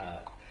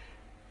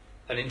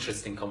an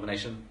interesting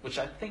combination, which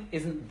I think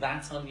isn't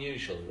that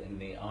unusual in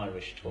the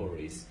Irish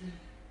Tories. Mm-hmm.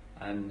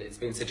 And it's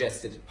been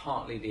suggested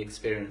partly the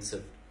experience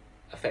of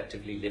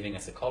effectively living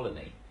as a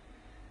colony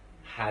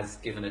has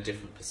given a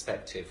different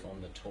perspective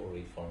on the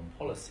Tory foreign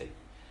policy.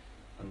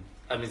 And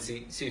I mean,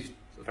 see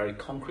a very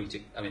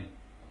concrete, I mean,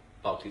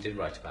 Berkeley did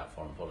write about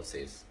foreign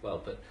policy as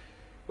well, but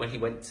when he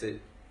went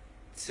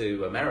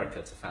to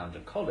America to found a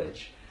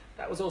college,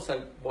 that was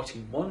also what he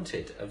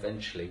wanted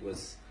eventually,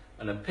 was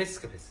an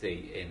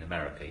episcopacy in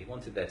America. He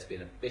wanted there to be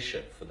a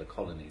bishop for the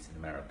colonies in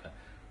America,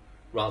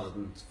 rather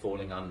than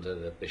falling under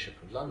the Bishop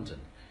of London,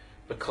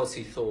 because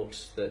he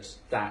thought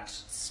that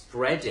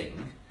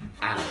spreading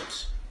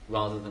out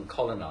rather than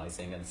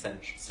colonising and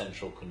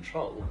central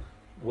control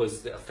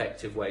was the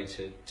effective way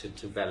to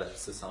develop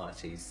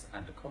societies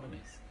and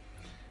economies.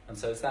 And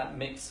so it's that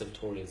mix of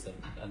Toryism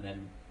and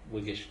then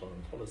Whiggish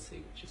foreign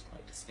policy, which is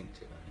quite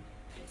distinctive,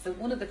 I think. So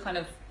one of the kind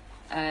of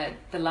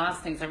the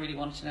last things I really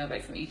wanted to know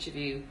about from each of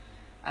you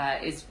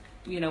is,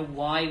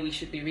 why we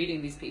should be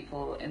reading these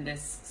people in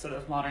this sort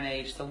of modern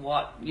age. So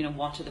what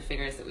do the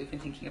figures that we've been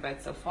thinking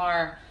about so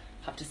far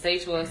have to say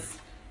to us?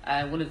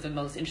 One of the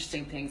most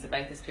interesting things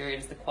about this period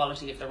is the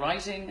quality of the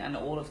writing, and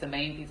all of the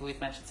main people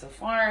we've mentioned so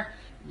far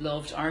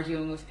loved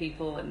arguing with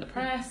people in the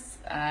press,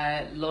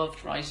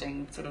 loved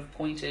writing sort of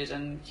pointed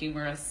and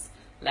humorous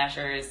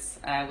letters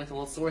with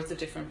all sorts of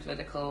different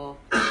political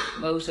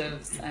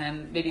motives.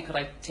 Maybe could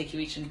I take you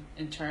each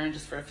in turn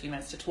just for a few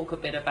minutes to talk a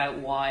bit about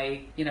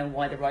why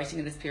the writing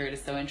in this period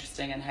is so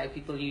interesting and how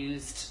people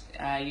used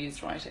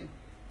writing.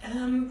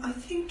 I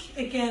think,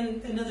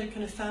 again, another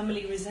kind of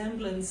family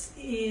resemblance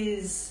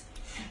is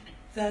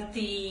that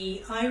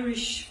the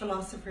Irish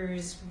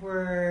philosophers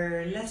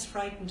were less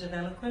frightened of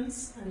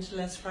eloquence and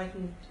less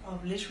frightened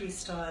of literary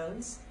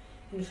styles.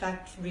 In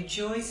fact,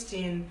 rejoiced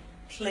in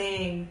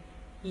playing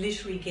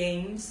literary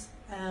games,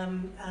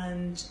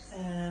 and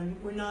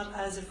we're not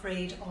as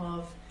afraid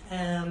of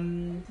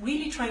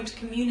really trying to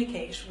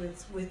communicate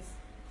with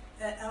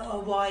a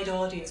wide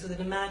audience, with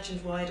an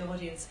imagined wide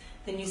audience,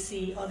 than you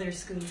see other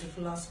schools of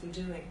philosophy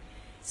doing.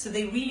 So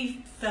they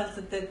really felt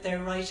that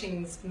their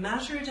writings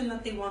mattered and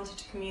that they wanted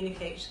to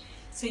communicate.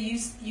 So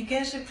you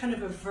get a kind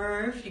of a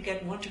verve, you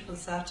get wonderful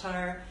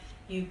satire,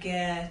 you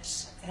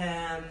get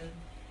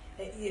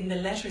in the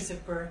letters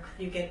of Burke,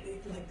 you get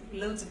like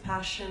loads of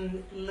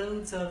passion,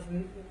 loads of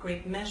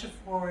great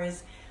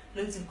metaphors,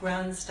 loads of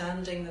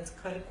grandstanding. That's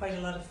quite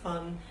a lot of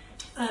fun,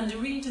 and a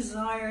real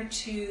desire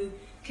to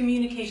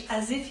communicate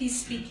as if he's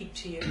speaking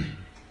to you.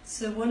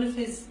 So one of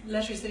his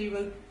letters that he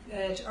wrote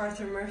to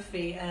Arthur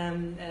Murphy,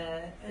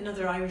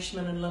 another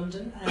Irishman in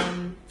London,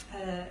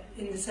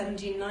 in the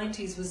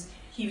 1790s, was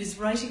he was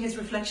writing his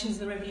reflections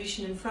on the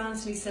revolution in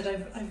France, and he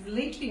said, I've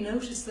lately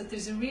noticed that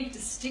there's a real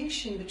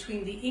distinction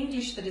between the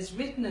English that is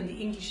written and the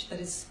English that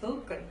is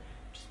spoken.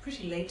 Which is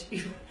pretty late to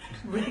be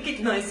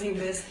recognising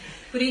this.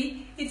 But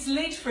it's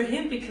late for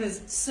him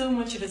because so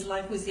much of his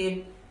life was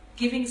in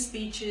giving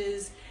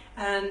speeches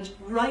and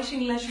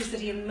writing letters that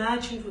he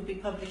imagined would be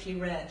publicly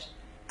read.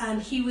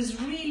 And he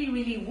was really,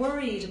 really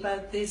worried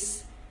about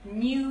this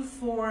new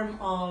form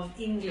of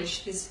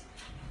English, this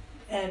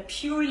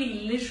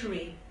purely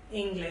literary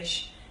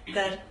English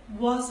that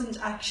wasn't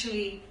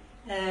actually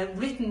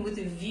written with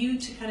a view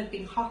to kind of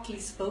being hotly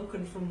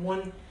spoken from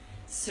one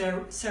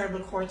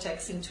cerebral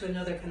cortex into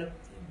another kind of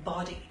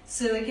body.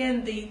 So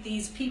again,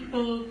 these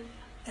people,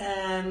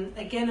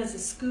 again as a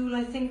school,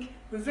 I think,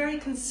 were very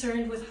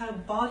concerned with how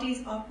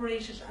bodies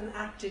operated and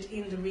acted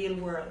in the real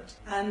world.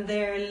 And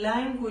their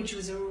language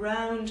was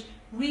around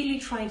really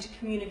trying to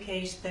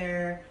communicate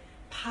their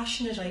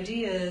passionate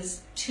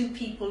ideas to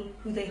people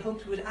who they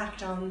hoped would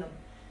act on them.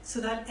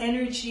 So that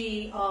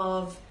energy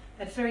of,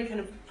 that very kind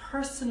of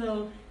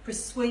personal,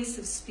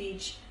 persuasive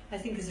speech, I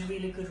think is a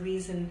really good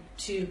reason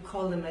to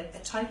call them a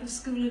type of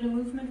school in a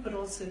movement, but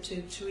also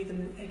to read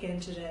them again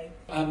today.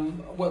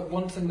 Well,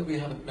 one thing that we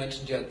haven't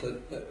mentioned yet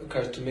that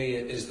occurs to me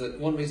is that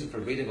one reason for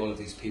reading all of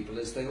these people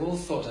is they all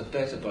thought a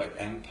bit about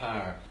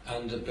empire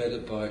and a bit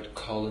about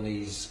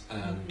colonies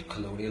and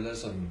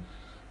colonialism,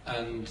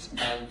 and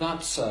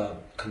that's a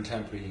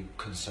contemporary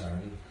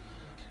concern.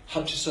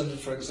 Hutcheson,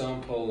 for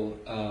example,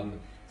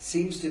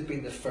 seems to have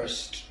been the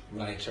first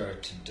writer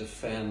to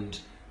defend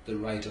the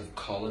right of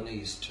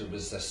colonies to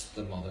resist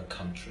the mother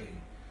country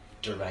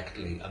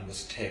directly, and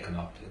was taken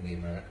up in the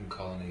American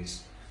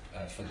colonies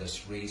for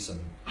this reason.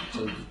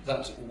 So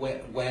that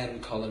when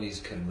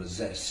colonies can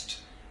resist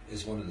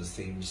is one of the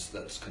themes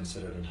that's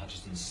considered in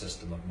Hutcheson's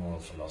system of moral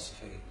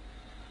philosophy.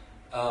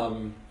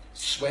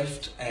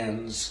 Swift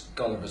ends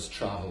Gulliver's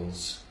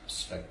Travels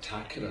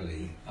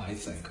spectacularly, I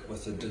think,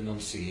 with a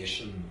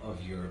denunciation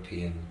of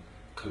European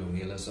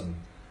colonialism.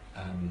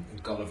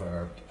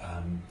 Gulliver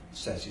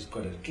says he's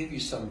going to give you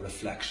some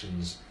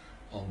reflections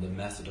on the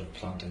method of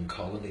planting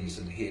colonies,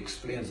 and he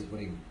explains that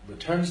when he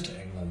returns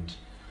to England,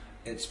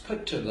 it's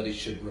put to him that he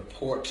should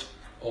report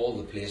all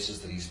the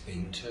places that he's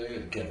been to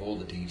and give all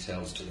the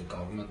details to the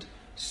government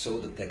so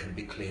that they can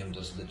be claimed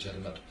as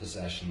legitimate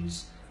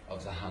possessions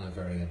of the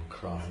Hanoverian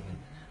crown.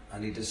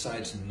 And he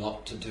decides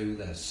not to do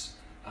this,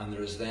 and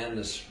there is then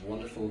this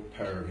wonderful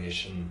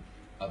peroration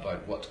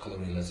about what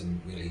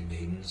colonialism really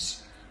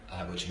means.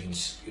 Which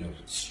means,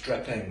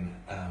 stripping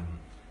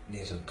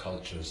native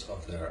cultures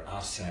of their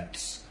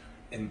assets,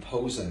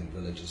 imposing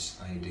religious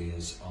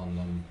ideas on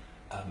them,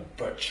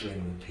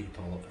 butchering the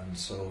people, and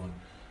so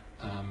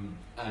on.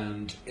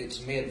 And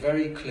it's made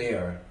very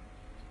clear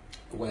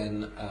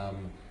when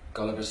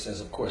Gulliver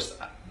says, of course,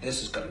 this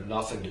has got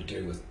nothing to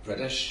do with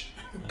British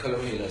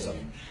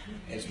colonialism.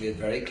 It's made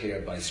very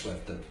clear by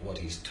Swift that what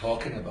he's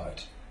talking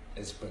about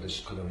is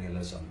British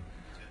colonialism.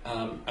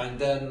 And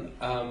then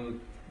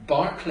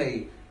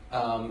Berkeley,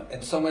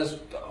 in some ways,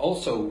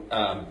 also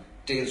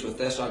deals with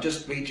this. I'll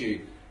just read you,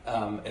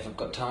 if I've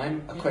got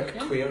time, a quick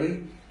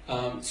query.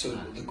 So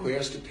the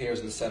queerest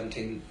appears in the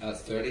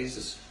 1730s.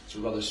 It's a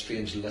rather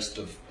strange list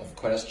of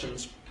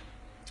questions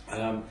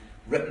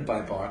written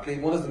by Berkeley.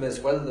 One of them is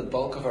whether the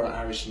bulk of our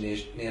Irish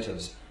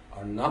natives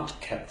are not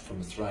kept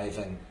from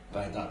thriving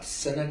by that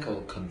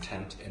cynical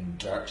content in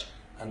dirt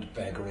and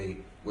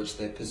beggary which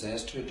they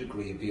possess to a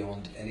degree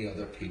beyond any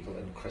other people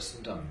in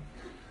Christendom.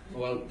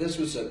 Well, this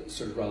was a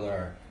sort of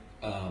rather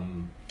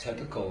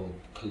typical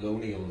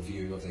colonial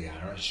view of the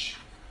Irish,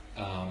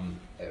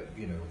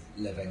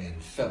 living in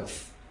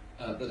filth,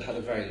 that had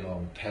a very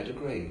long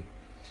pedigree,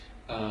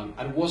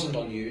 and wasn't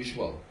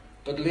unusual.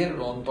 But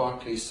later on,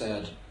 Berkeley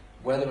said,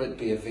 whether it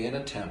be a vain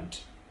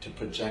attempt to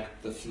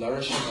project the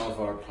flourishing of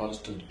our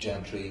Protestant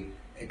gentry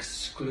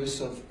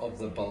exclusive of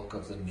the bulk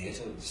of the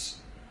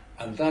natives.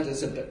 And that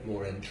is a bit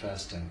more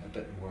interesting, a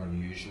bit more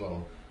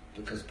unusual,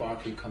 because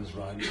Berkeley comes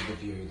round to the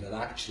view that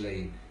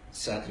actually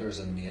settlers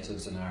and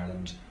natives in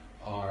Ireland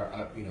are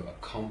a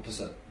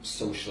composite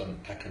social and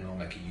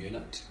economic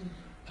unit.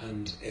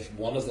 And if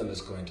one of them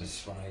is going to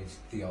thrive,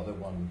 the other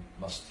one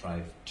must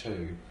thrive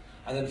too.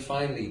 And then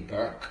finally,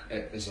 Burke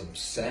is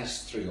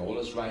obsessed through all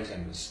his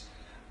writings,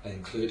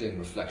 including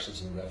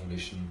Reflections on the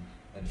Revolution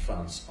in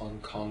France, on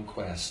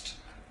conquest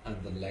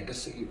and the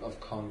legacy of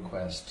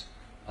conquest.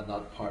 And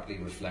that partly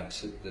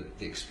reflects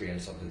the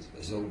experience of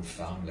his own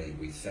family,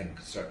 we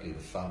think, certainly the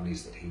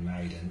families that he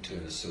married into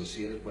and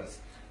associated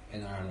with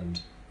in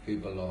Ireland, who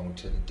belonged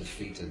to the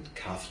defeated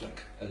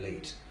Catholic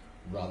elite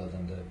rather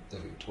than the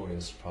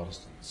victorious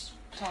Protestants.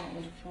 Tom,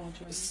 if you want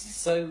to.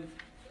 So,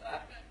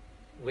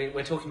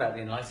 we're talking about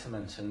the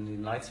Enlightenment, and the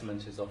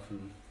Enlightenment is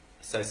often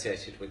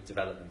associated with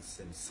developments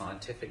in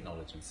scientific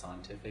knowledge and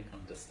scientific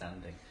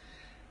understanding.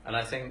 And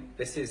I think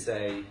this is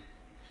a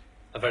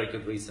very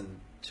good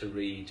reason to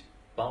read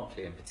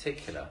Berkeley in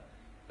particular,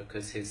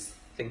 because his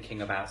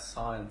thinking about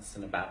science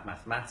and about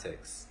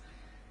mathematics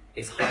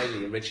is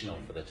highly original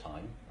for the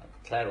time.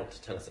 Claire ought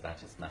to tell us about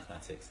his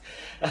mathematics.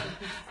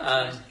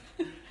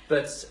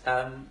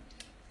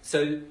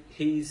 So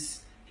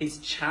he's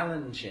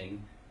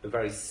challenging the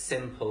very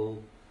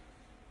simple,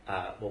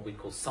 what we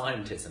call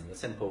scientism, the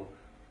simple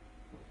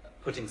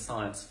putting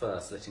science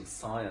first, letting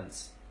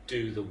science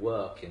do the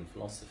work in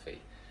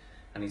philosophy.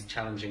 And he's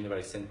challenging the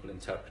very simple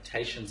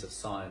interpretations of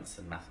science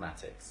and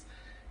mathematics.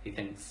 He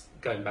thinks,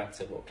 going back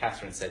to what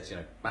Catherine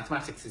said,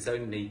 mathematics is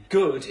only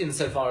good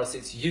insofar as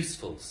it's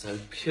useful. So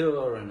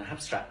pure and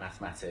abstract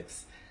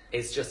mathematics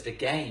is just a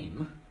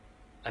game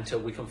until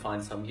we can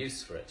find some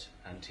use for it.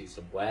 And he's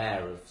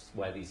aware of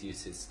where these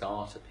uses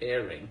start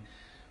appearing.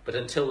 But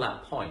until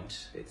that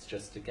point, it's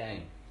just a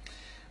game.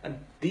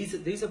 And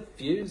these are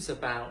views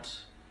about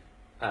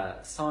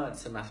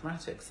science and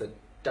mathematics that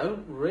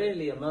don't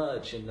really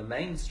emerge in the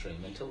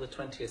mainstream until the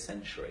 20th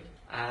century.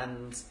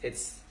 And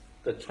it's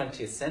the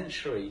 20th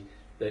century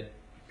that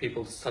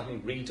people suddenly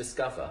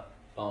rediscover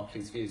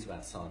Berkeley's views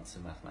about science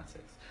and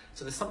mathematics.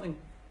 So there's something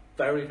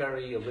very,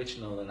 very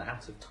original and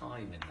out of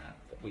time in that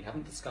we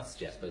haven't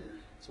discussed yet, but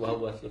it's well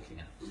worth looking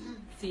at.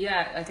 So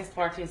yeah, I guess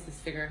Berkeley is this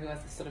figure who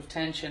has this sort of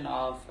tension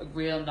of a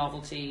real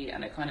novelty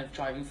and a kind of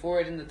driving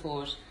forward in the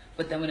thought,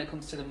 but then when it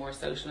comes to the more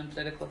social and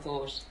political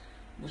thought,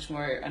 much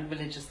more, and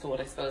religious thought,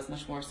 I suppose,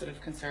 much more sort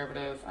of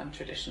conservative and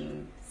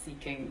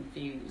tradition-seeking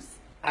views.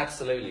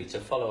 Absolutely. To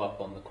follow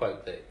up on the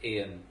quote that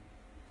Ian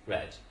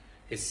read,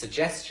 his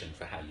suggestion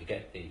for how you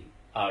get the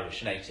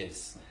Irish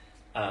natives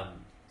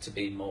to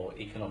be more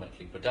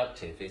economically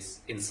productive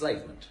is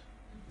enslavement.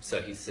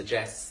 So he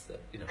suggests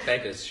that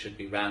beggars should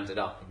be rounded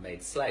up and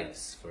made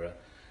slaves for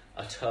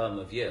a term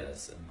of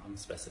years, an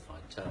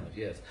unspecified term of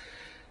years.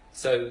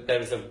 So there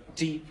is a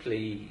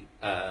deeply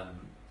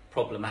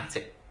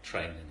problematic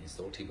train in his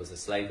thought. He was a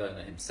slave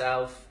owner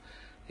himself.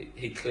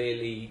 He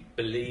clearly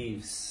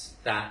believes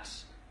that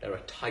there are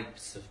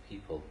types of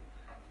people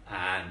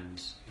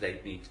and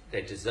they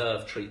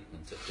deserve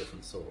treatment of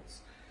different sorts.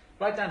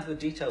 Right down to the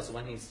details of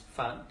when he's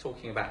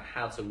talking about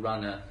how to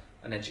run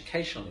an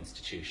educational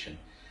institution.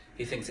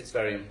 He thinks it's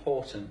very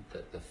important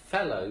that the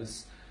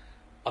fellows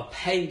are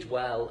paid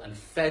well and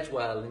fed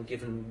well and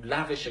given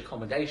lavish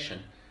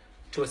accommodation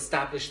to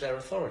establish their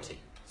authority,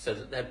 so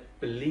that they're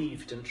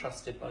believed and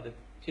trusted by the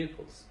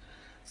pupils.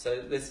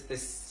 So there's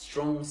this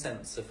strong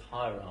sense of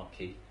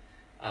hierarchy,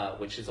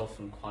 which is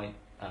often quite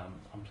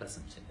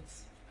unpleasant in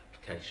its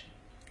application.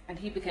 And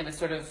he became a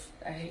sort of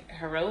a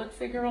heroic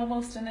figure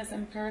almost in his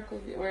empirical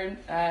view, or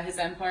his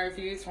empire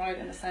views, right?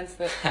 In the sense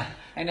that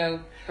I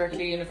know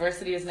Berkeley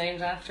University is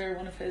named after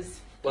one of his.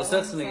 Well,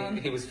 certainly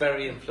he was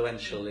very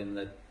influential in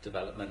the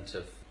development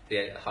of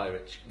the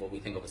what we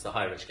think of as the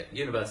higher education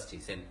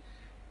universities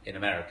in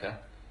America.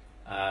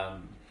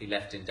 He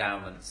left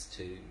endowments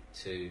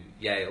to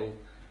Yale,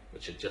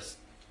 which had just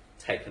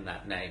taken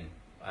that name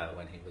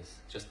when he was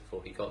just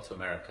before he got to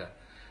America,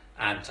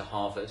 and to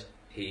Harvard.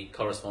 He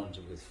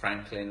corresponded with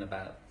Franklin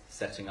about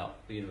setting up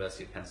the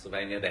University of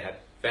Pennsylvania. They had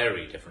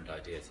very different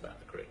ideas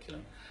about the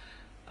curriculum.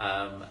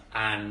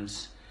 And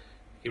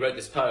he wrote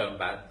this poem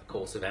about the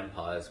course of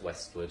empires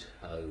westward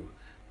ho.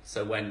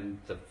 So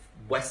when the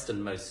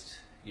westernmost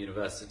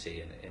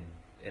university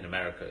in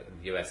America, in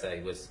the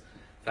USA, was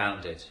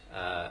founded,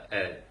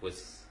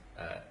 was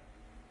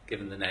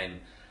given the name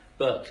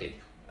Berkeley.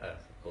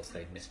 Of course,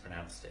 they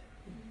mispronounced it.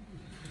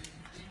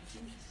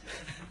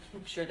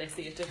 I'm sure they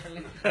see it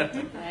differently.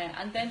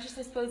 And then just,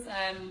 I suppose,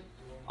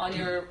 on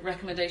your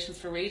recommendations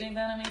for reading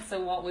then, I mean, so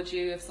what would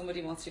you, if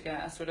somebody wants to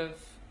get a sort of,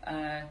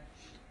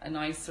 a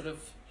nice sort of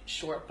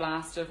short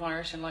blast of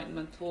Irish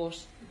Enlightenment thought,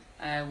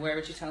 where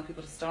would you tell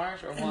people to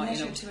start? Or A what,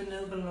 Letter to a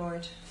Noble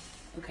Lord.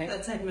 Okay.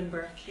 That's Edmund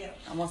Burke, yeah.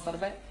 And what's that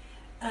about?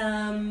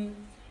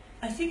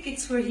 I think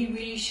it's where he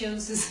really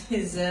shows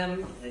his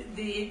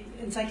the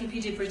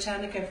Encyclopedia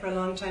Britannica for a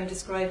long time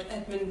described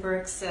Edmund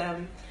Burke's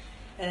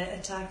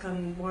attack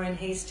on Warren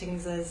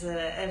Hastings as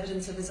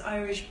evidence of his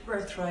Irish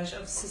birthright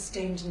of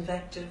sustained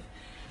invective.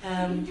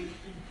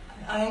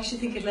 I actually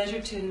think A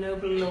Letter to a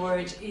Noble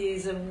Lord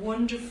is a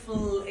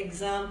wonderful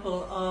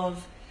example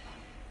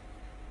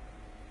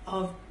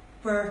of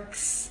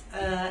Burke's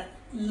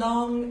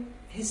long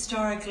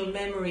historical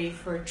memory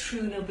for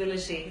true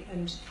nobility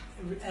and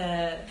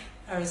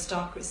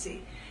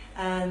aristocracy.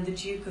 And the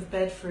Duke of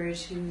Bedford,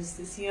 who's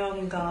this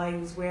young guy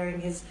who's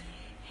wearing his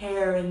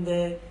hair in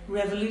the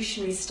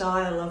revolutionary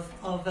style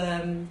of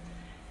having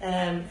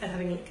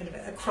kind of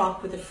a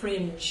crop with a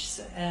fringe,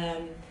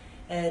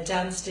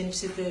 danced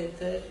into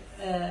the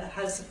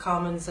House of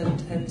Commons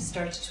and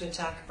started to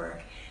attack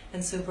Burke.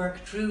 And so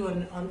Burke drew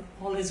on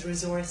all his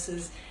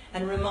resources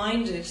and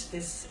reminded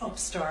this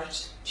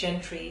upstart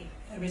gentry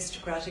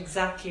aristocrat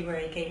exactly where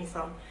he came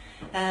from.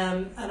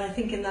 And I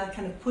think in that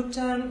kind of put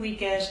down we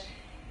get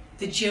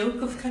the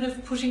joke of kind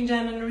of putting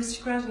down an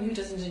aristocrat, and who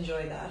doesn't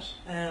enjoy that?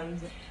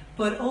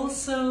 But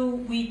also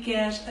we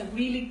get a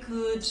really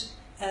good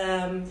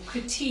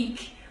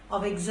critique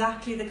of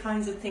exactly the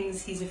kinds of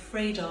things he's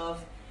afraid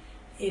of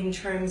in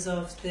terms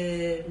of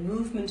the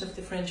movement of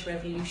the French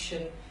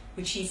Revolution,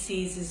 which he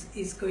sees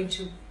is going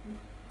to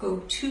go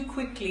too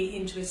quickly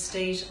into a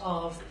state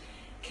of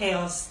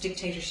chaos,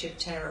 dictatorship,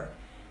 terror.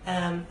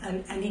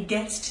 And he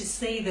gets to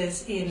say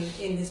this in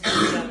his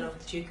breakdown of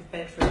the Duke of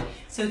Bedford.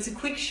 So it's a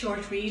quick,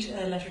 short read,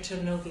 A Letter to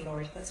a Noble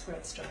Lord. That's where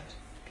it started.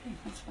 Okay,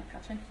 that's what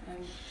Catherine.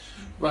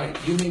 Right,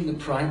 you mean the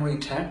primary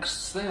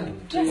texts then?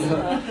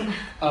 Yes.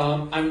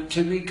 And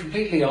to be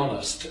completely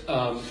honest,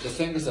 the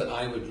things that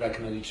I would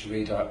recommend you to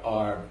read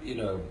are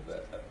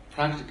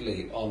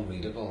practically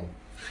unreadable.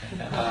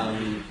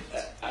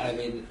 I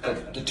mean,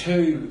 the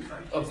two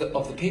of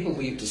the people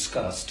we've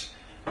discussed,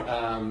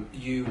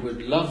 you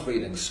would love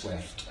reading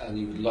Swift and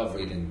you would love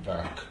reading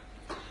Burke,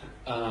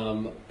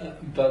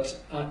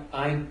 but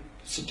I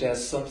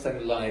suggest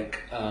something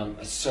like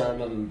a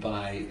sermon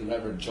by the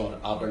Reverend John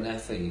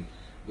Abernethy,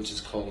 which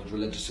is called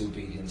Religious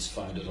Obedience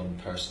Founded on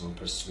Personal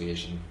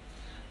Persuasion,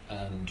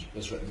 and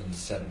was written in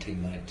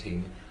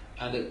 1719.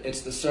 And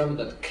it's the sermon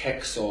that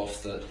kicks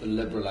off the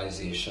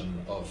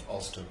liberalisation of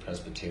Ulster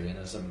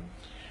Presbyterianism.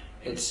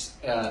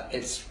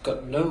 It's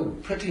got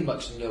pretty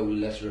much no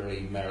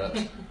literary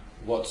merit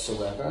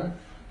whatsoever.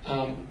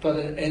 But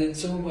in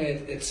its own way,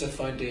 it's a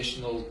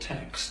foundational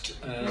text,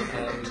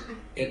 and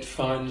it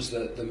founds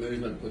the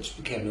movement which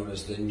became known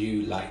as the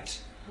New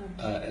Light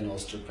in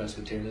Ulster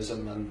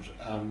Presbyterianism,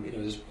 and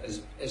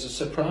is a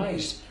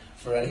surprise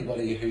for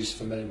anybody who's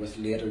familiar with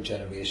later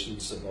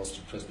generations of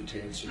Ulster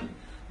Presbyterians,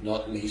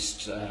 not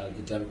least the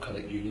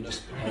Democratic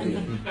Unionist Party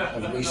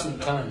of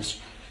recent times.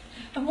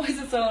 And why is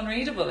it so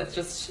unreadable? It's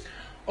just...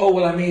 Oh,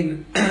 well, I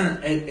mean,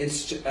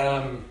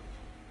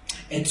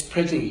 it's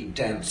pretty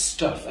dense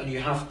stuff, and you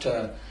have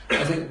to...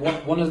 I think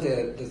one of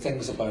the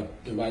things about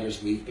the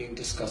writers we've been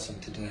discussing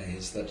today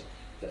is that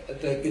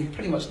they've been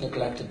pretty much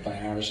neglected by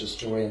Irish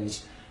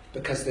historians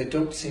because they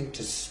don't seem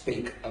to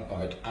speak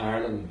about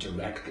Ireland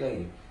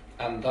directly,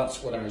 and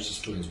that's what Irish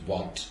historians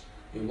want.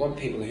 We want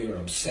people who are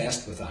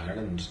obsessed with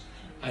Ireland,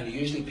 and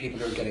usually people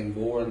who are getting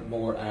more and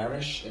more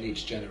Irish in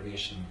each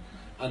generation.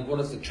 And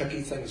one of the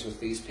tricky things with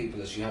these people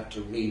is you have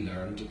to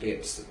relearn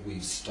debates that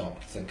we've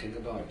stopped thinking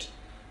about.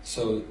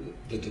 So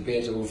the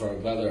debate over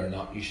whether or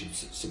not you should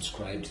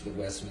subscribe to the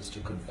Westminster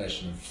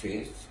Confession of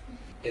Faith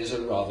is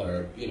a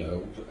rather,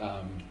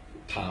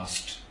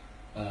 past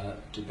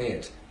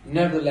debate.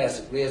 Nevertheless,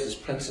 it raises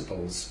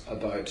principles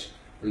about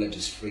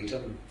religious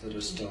freedom that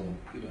are still,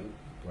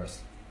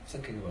 worth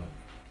thinking about.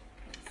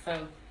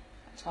 So,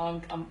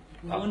 Tom, I'm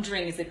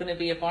wondering, is it going to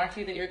be a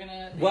Berkeley that you're going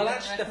to Well,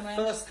 actually, recommend?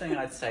 the first thing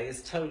I'd say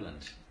is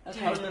Toland.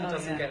 Toland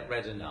doesn't get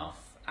read enough,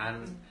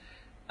 and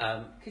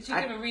could you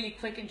give a really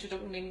quick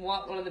introduction? I mean,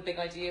 what are the big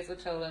ideas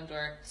with Toland?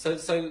 Or so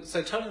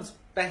Toland's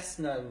best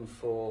known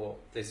for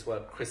this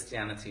work,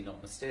 Christianity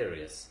Not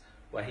Mysterious,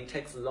 where he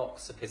takes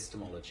Locke's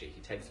epistemology.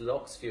 He takes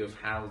Locke's view of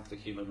how the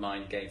human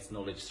mind gains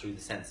knowledge through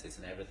the senses,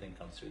 and everything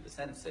comes through the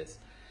senses,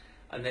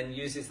 and then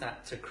uses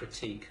that to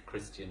critique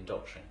Christian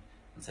doctrine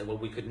and say, well,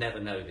 we could never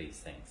know these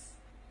things.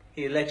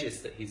 He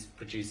alleges that he's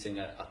producing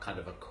a kind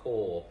of a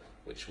core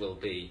which will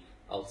be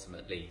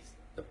ultimately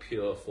the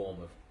pure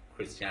form of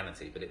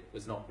Christianity, but it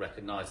was not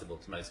recognisable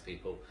to most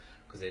people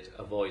because it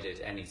avoided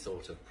any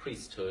sort of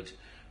priesthood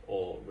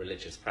or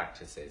religious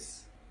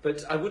practices.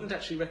 But I wouldn't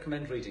actually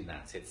recommend reading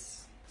that.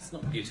 It's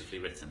not beautifully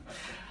written.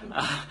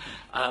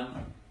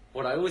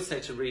 What I always say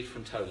to read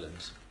from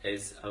Toland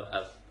is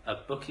a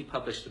book he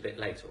published a bit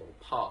later, or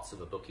parts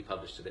of a book he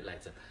published a bit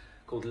later,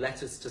 called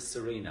Letters to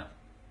Serena.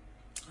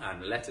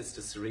 And the Letters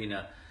to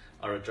Serena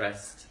are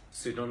addressed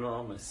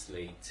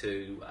pseudonymously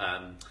to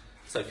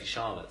Sophie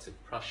Charlotte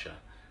of Prussia,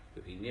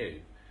 who he knew,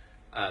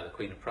 the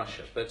Queen of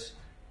Prussia. But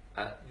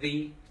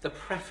the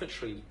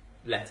prefatory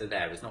letter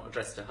there is not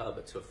addressed to her,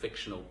 but to a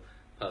fictional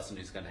person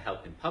who's going to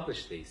help him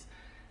publish these,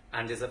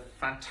 and is a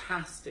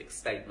fantastic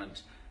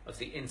statement of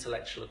the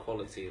intellectual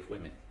equality of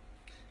women.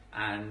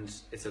 And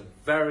it's a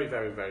very,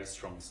 very, very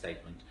strong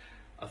statement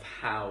of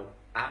how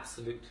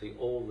absolutely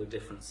all the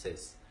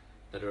differences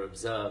that are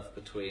observed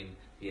between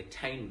the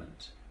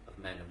attainment of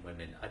men and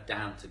women are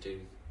down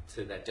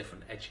to their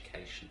different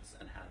educations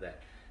and how they're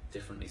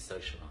differently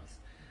socialised.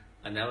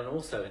 And then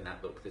also in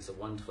that book there's a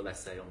wonderful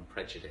essay on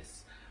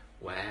prejudice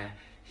where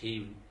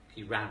he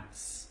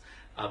rants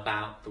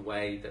about the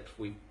way that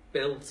we've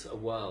built a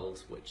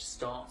world which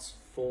starts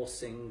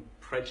forcing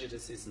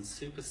prejudices and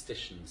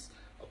superstitions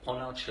upon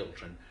our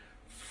children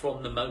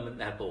from the moment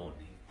they're born.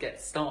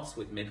 Starts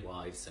with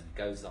midwives and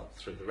goes up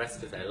through the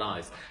rest of their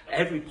lives. At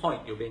every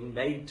point you're being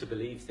made to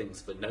believe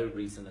things for no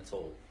reason at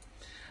all.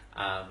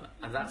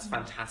 And that's a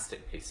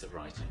fantastic piece of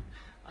writing.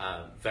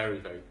 Very,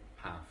 very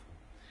powerful.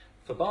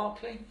 For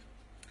Berkeley,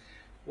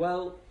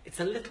 well, it's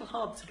a little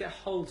hard to get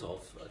hold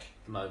of at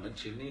the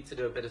moment. You need to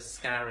do a bit of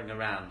scouring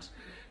around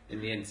in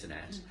the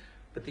internet.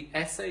 But the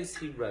essays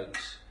he wrote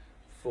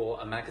for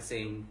a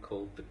magazine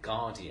called The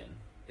Guardian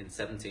in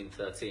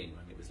 1713,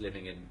 when he was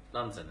living in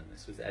London, and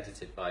this was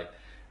edited by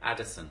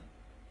Addison,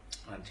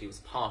 and he was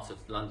part of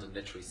the London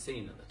literary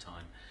scene at the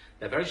time.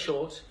 They're very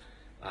short,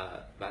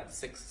 about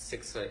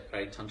 600 or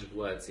 800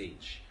 words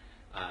each,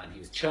 and he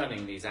was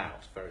churning these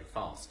out very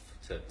fast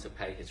to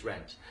pay his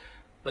rent.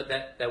 But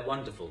they're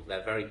wonderful.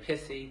 They're very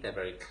pithy, they're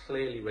very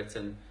clearly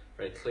written,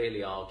 very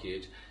clearly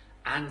argued,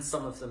 and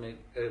some of them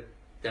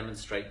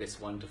demonstrate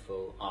this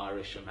wonderful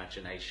Irish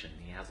imagination.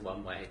 He has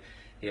one way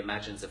he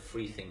imagines a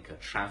freethinker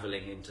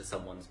travelling into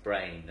someone's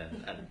brain,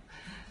 and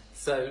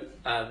so...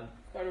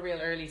 got a real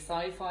early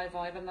sci-fi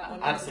vibe in that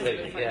one.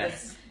 Absolutely,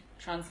 yes.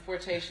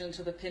 Transportation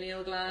to the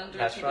pineal gland, or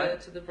That's right.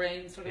 to the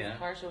brain sort of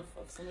part of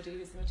somebody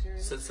who's the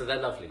material. So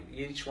they're lovely.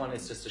 Each one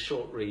is just a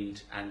short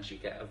read, and you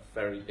get a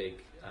very big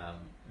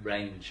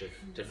range of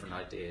different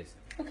ideas.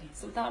 Okay,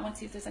 so with that, I want to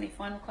see if there's any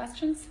final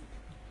questions.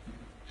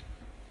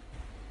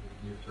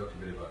 You've talked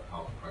a bit about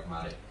how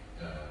pragmatic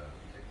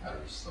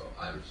Irish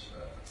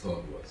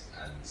thought was,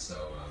 and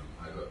so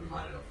I got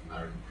reminded of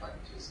American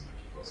pragmatism,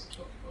 which you've also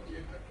talked about the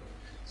impact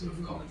of sort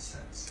of common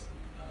sense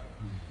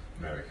on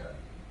America, and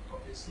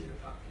obviously the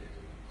fact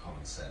that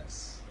common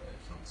sense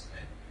from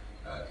Spain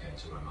came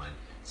to my mind.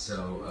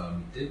 So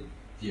did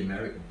the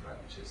American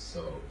pragmatists,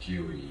 so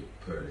Dewey,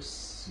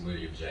 Peirce,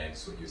 William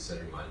James, what you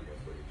said reminded me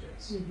of William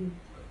James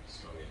quite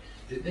strongly.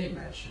 Did they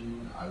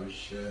mention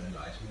Irish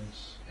Enlightenment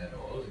at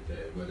all?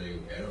 Were they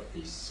aware of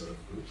these sort of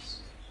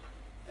groups?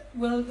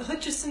 Well,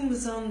 Hutcheson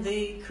was on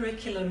the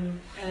curriculum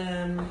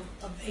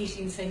of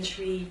 18th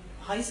century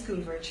high school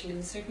virtually,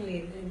 and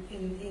certainly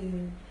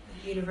in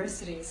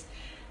universities.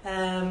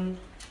 But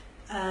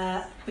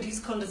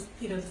he's called as,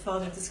 the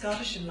father of the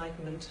Scottish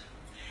Enlightenment.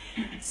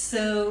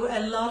 So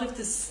a lot of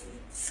the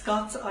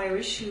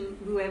Scots-Irish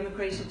who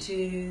emigrated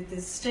to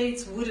the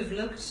States would have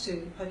looked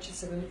to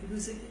Hutcheson,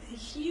 who's a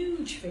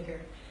huge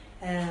figure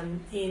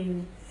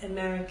in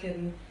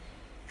American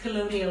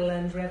colonial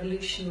and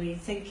revolutionary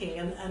thinking,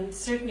 and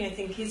certainly I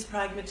think his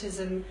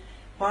pragmatism,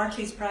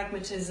 Berkeley's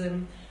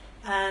pragmatism,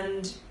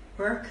 and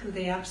Burke, who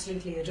they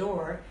absolutely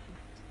adore,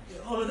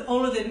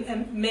 all of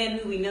the men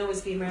who we know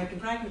as the American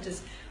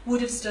pragmatists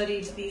would have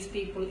studied these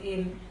people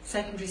in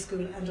secondary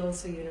school and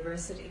also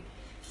university.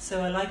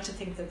 So I like to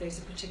think that there's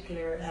a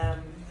particular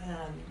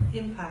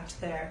impact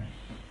there.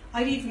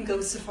 I'd even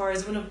go so far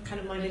as one of kind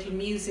of my little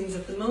musings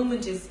at the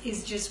moment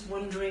is just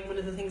wondering, one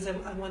of the things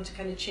I want to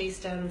kind of chase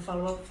down and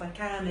follow up if I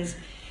can, is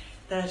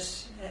that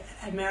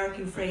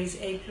American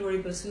phrase e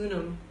pluribus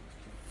unum,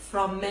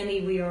 from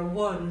many we are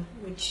one,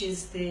 which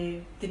is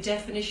the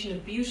definition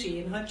of beauty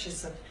in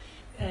Hutcheson.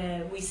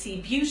 We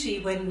see beauty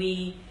when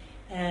we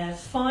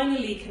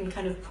finally can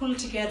kind of pull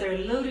together a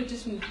load of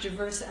different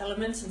diverse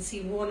elements and see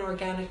one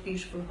organic,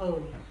 beautiful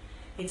whole.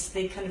 It's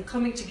the kind of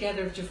coming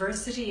together of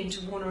diversity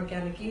into one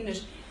organic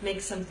unit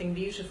makes something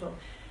beautiful.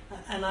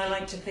 And I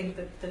like to think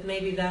that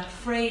maybe that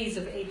phrase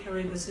of e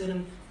pluribus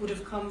unum would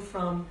have come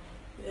from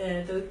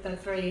that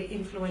very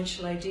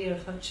influential idea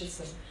of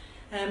Hutcheson.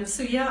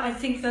 So yeah, I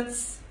think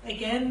that's,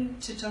 again,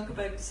 to talk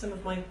about some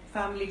of my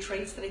family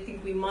traits that I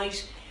think we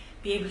might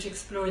be able to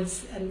explore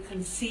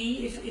and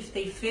see if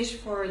they fit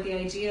for the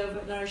idea of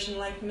an Irish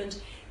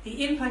Enlightenment.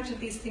 The impact of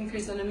these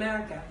thinkers on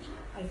America,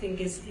 I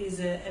think, is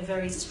a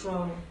very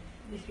strong,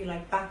 if you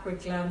like,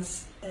 backward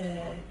glance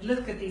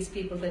look at these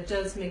people that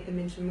does make them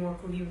into a more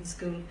coherent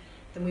school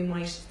than we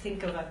might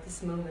think of at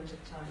this moment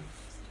of time.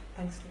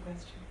 Thanks for the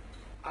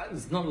question.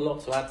 There's not a lot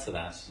to add to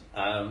that.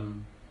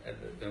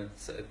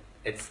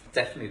 It's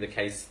definitely the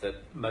case that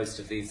most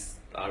of these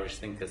Irish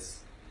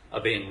thinkers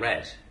are being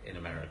read in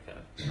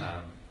America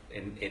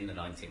in the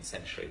 19th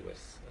century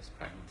as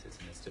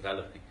pragmatism is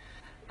developing.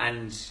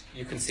 And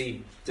you can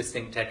see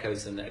distinct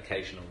echoes and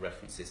occasional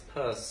references.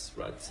 Peirce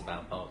writes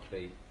about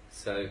Berkeley.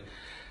 So,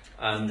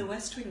 in the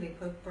West Wing, they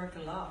quote Burke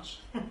a lot.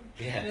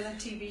 Yeah. You know that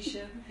TV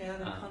show? Yeah,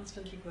 they're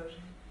constantly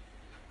quoting.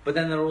 But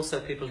then there are also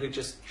people who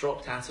just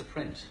dropped out of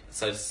print.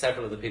 So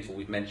several of the people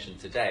we've mentioned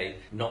today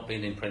not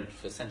been in print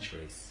for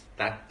centuries.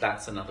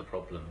 That's another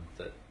problem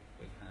that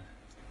we've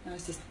had. I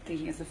was just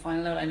thinking as a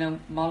final note, I know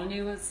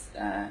Molyneux was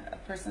a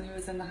person who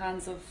was in the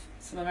hands of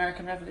some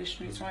American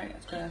revolutionaries, right?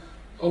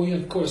 Oh yeah,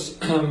 of course.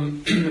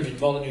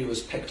 Molyneux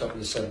was picked up in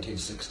the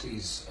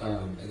 1760s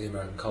in the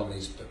American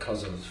colonies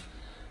because of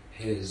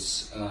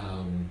his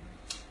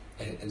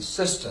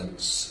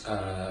insistence,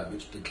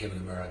 which became an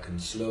American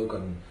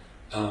slogan,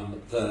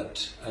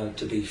 that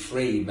to be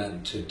free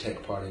meant to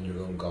take part in your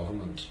own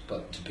government,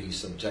 but to be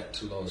subject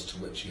to laws to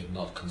which you had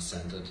not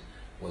consented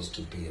was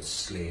to be a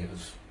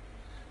slave.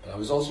 But I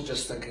was also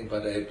just thinking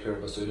about e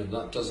pluribus unum.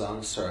 That does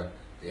answer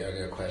the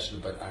earlier question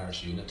about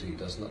Irish unity,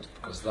 doesn't it?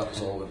 Because that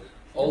was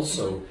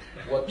also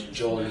what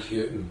John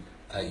Hume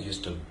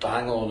used to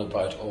bang on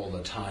about all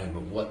the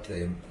time, what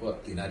the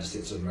United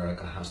States of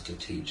America has to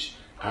teach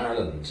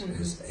Ireland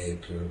is e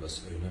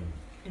pluribus unum.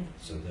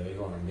 So there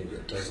you are. Maybe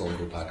it does all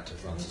go back to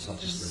Francis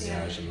Hutcheson and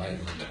the Irish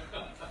Enlightenment.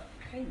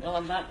 Okay, well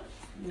on that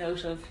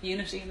note of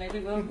unity, maybe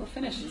we'll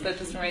finish. So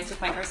just remains to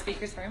thank our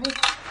speakers very much.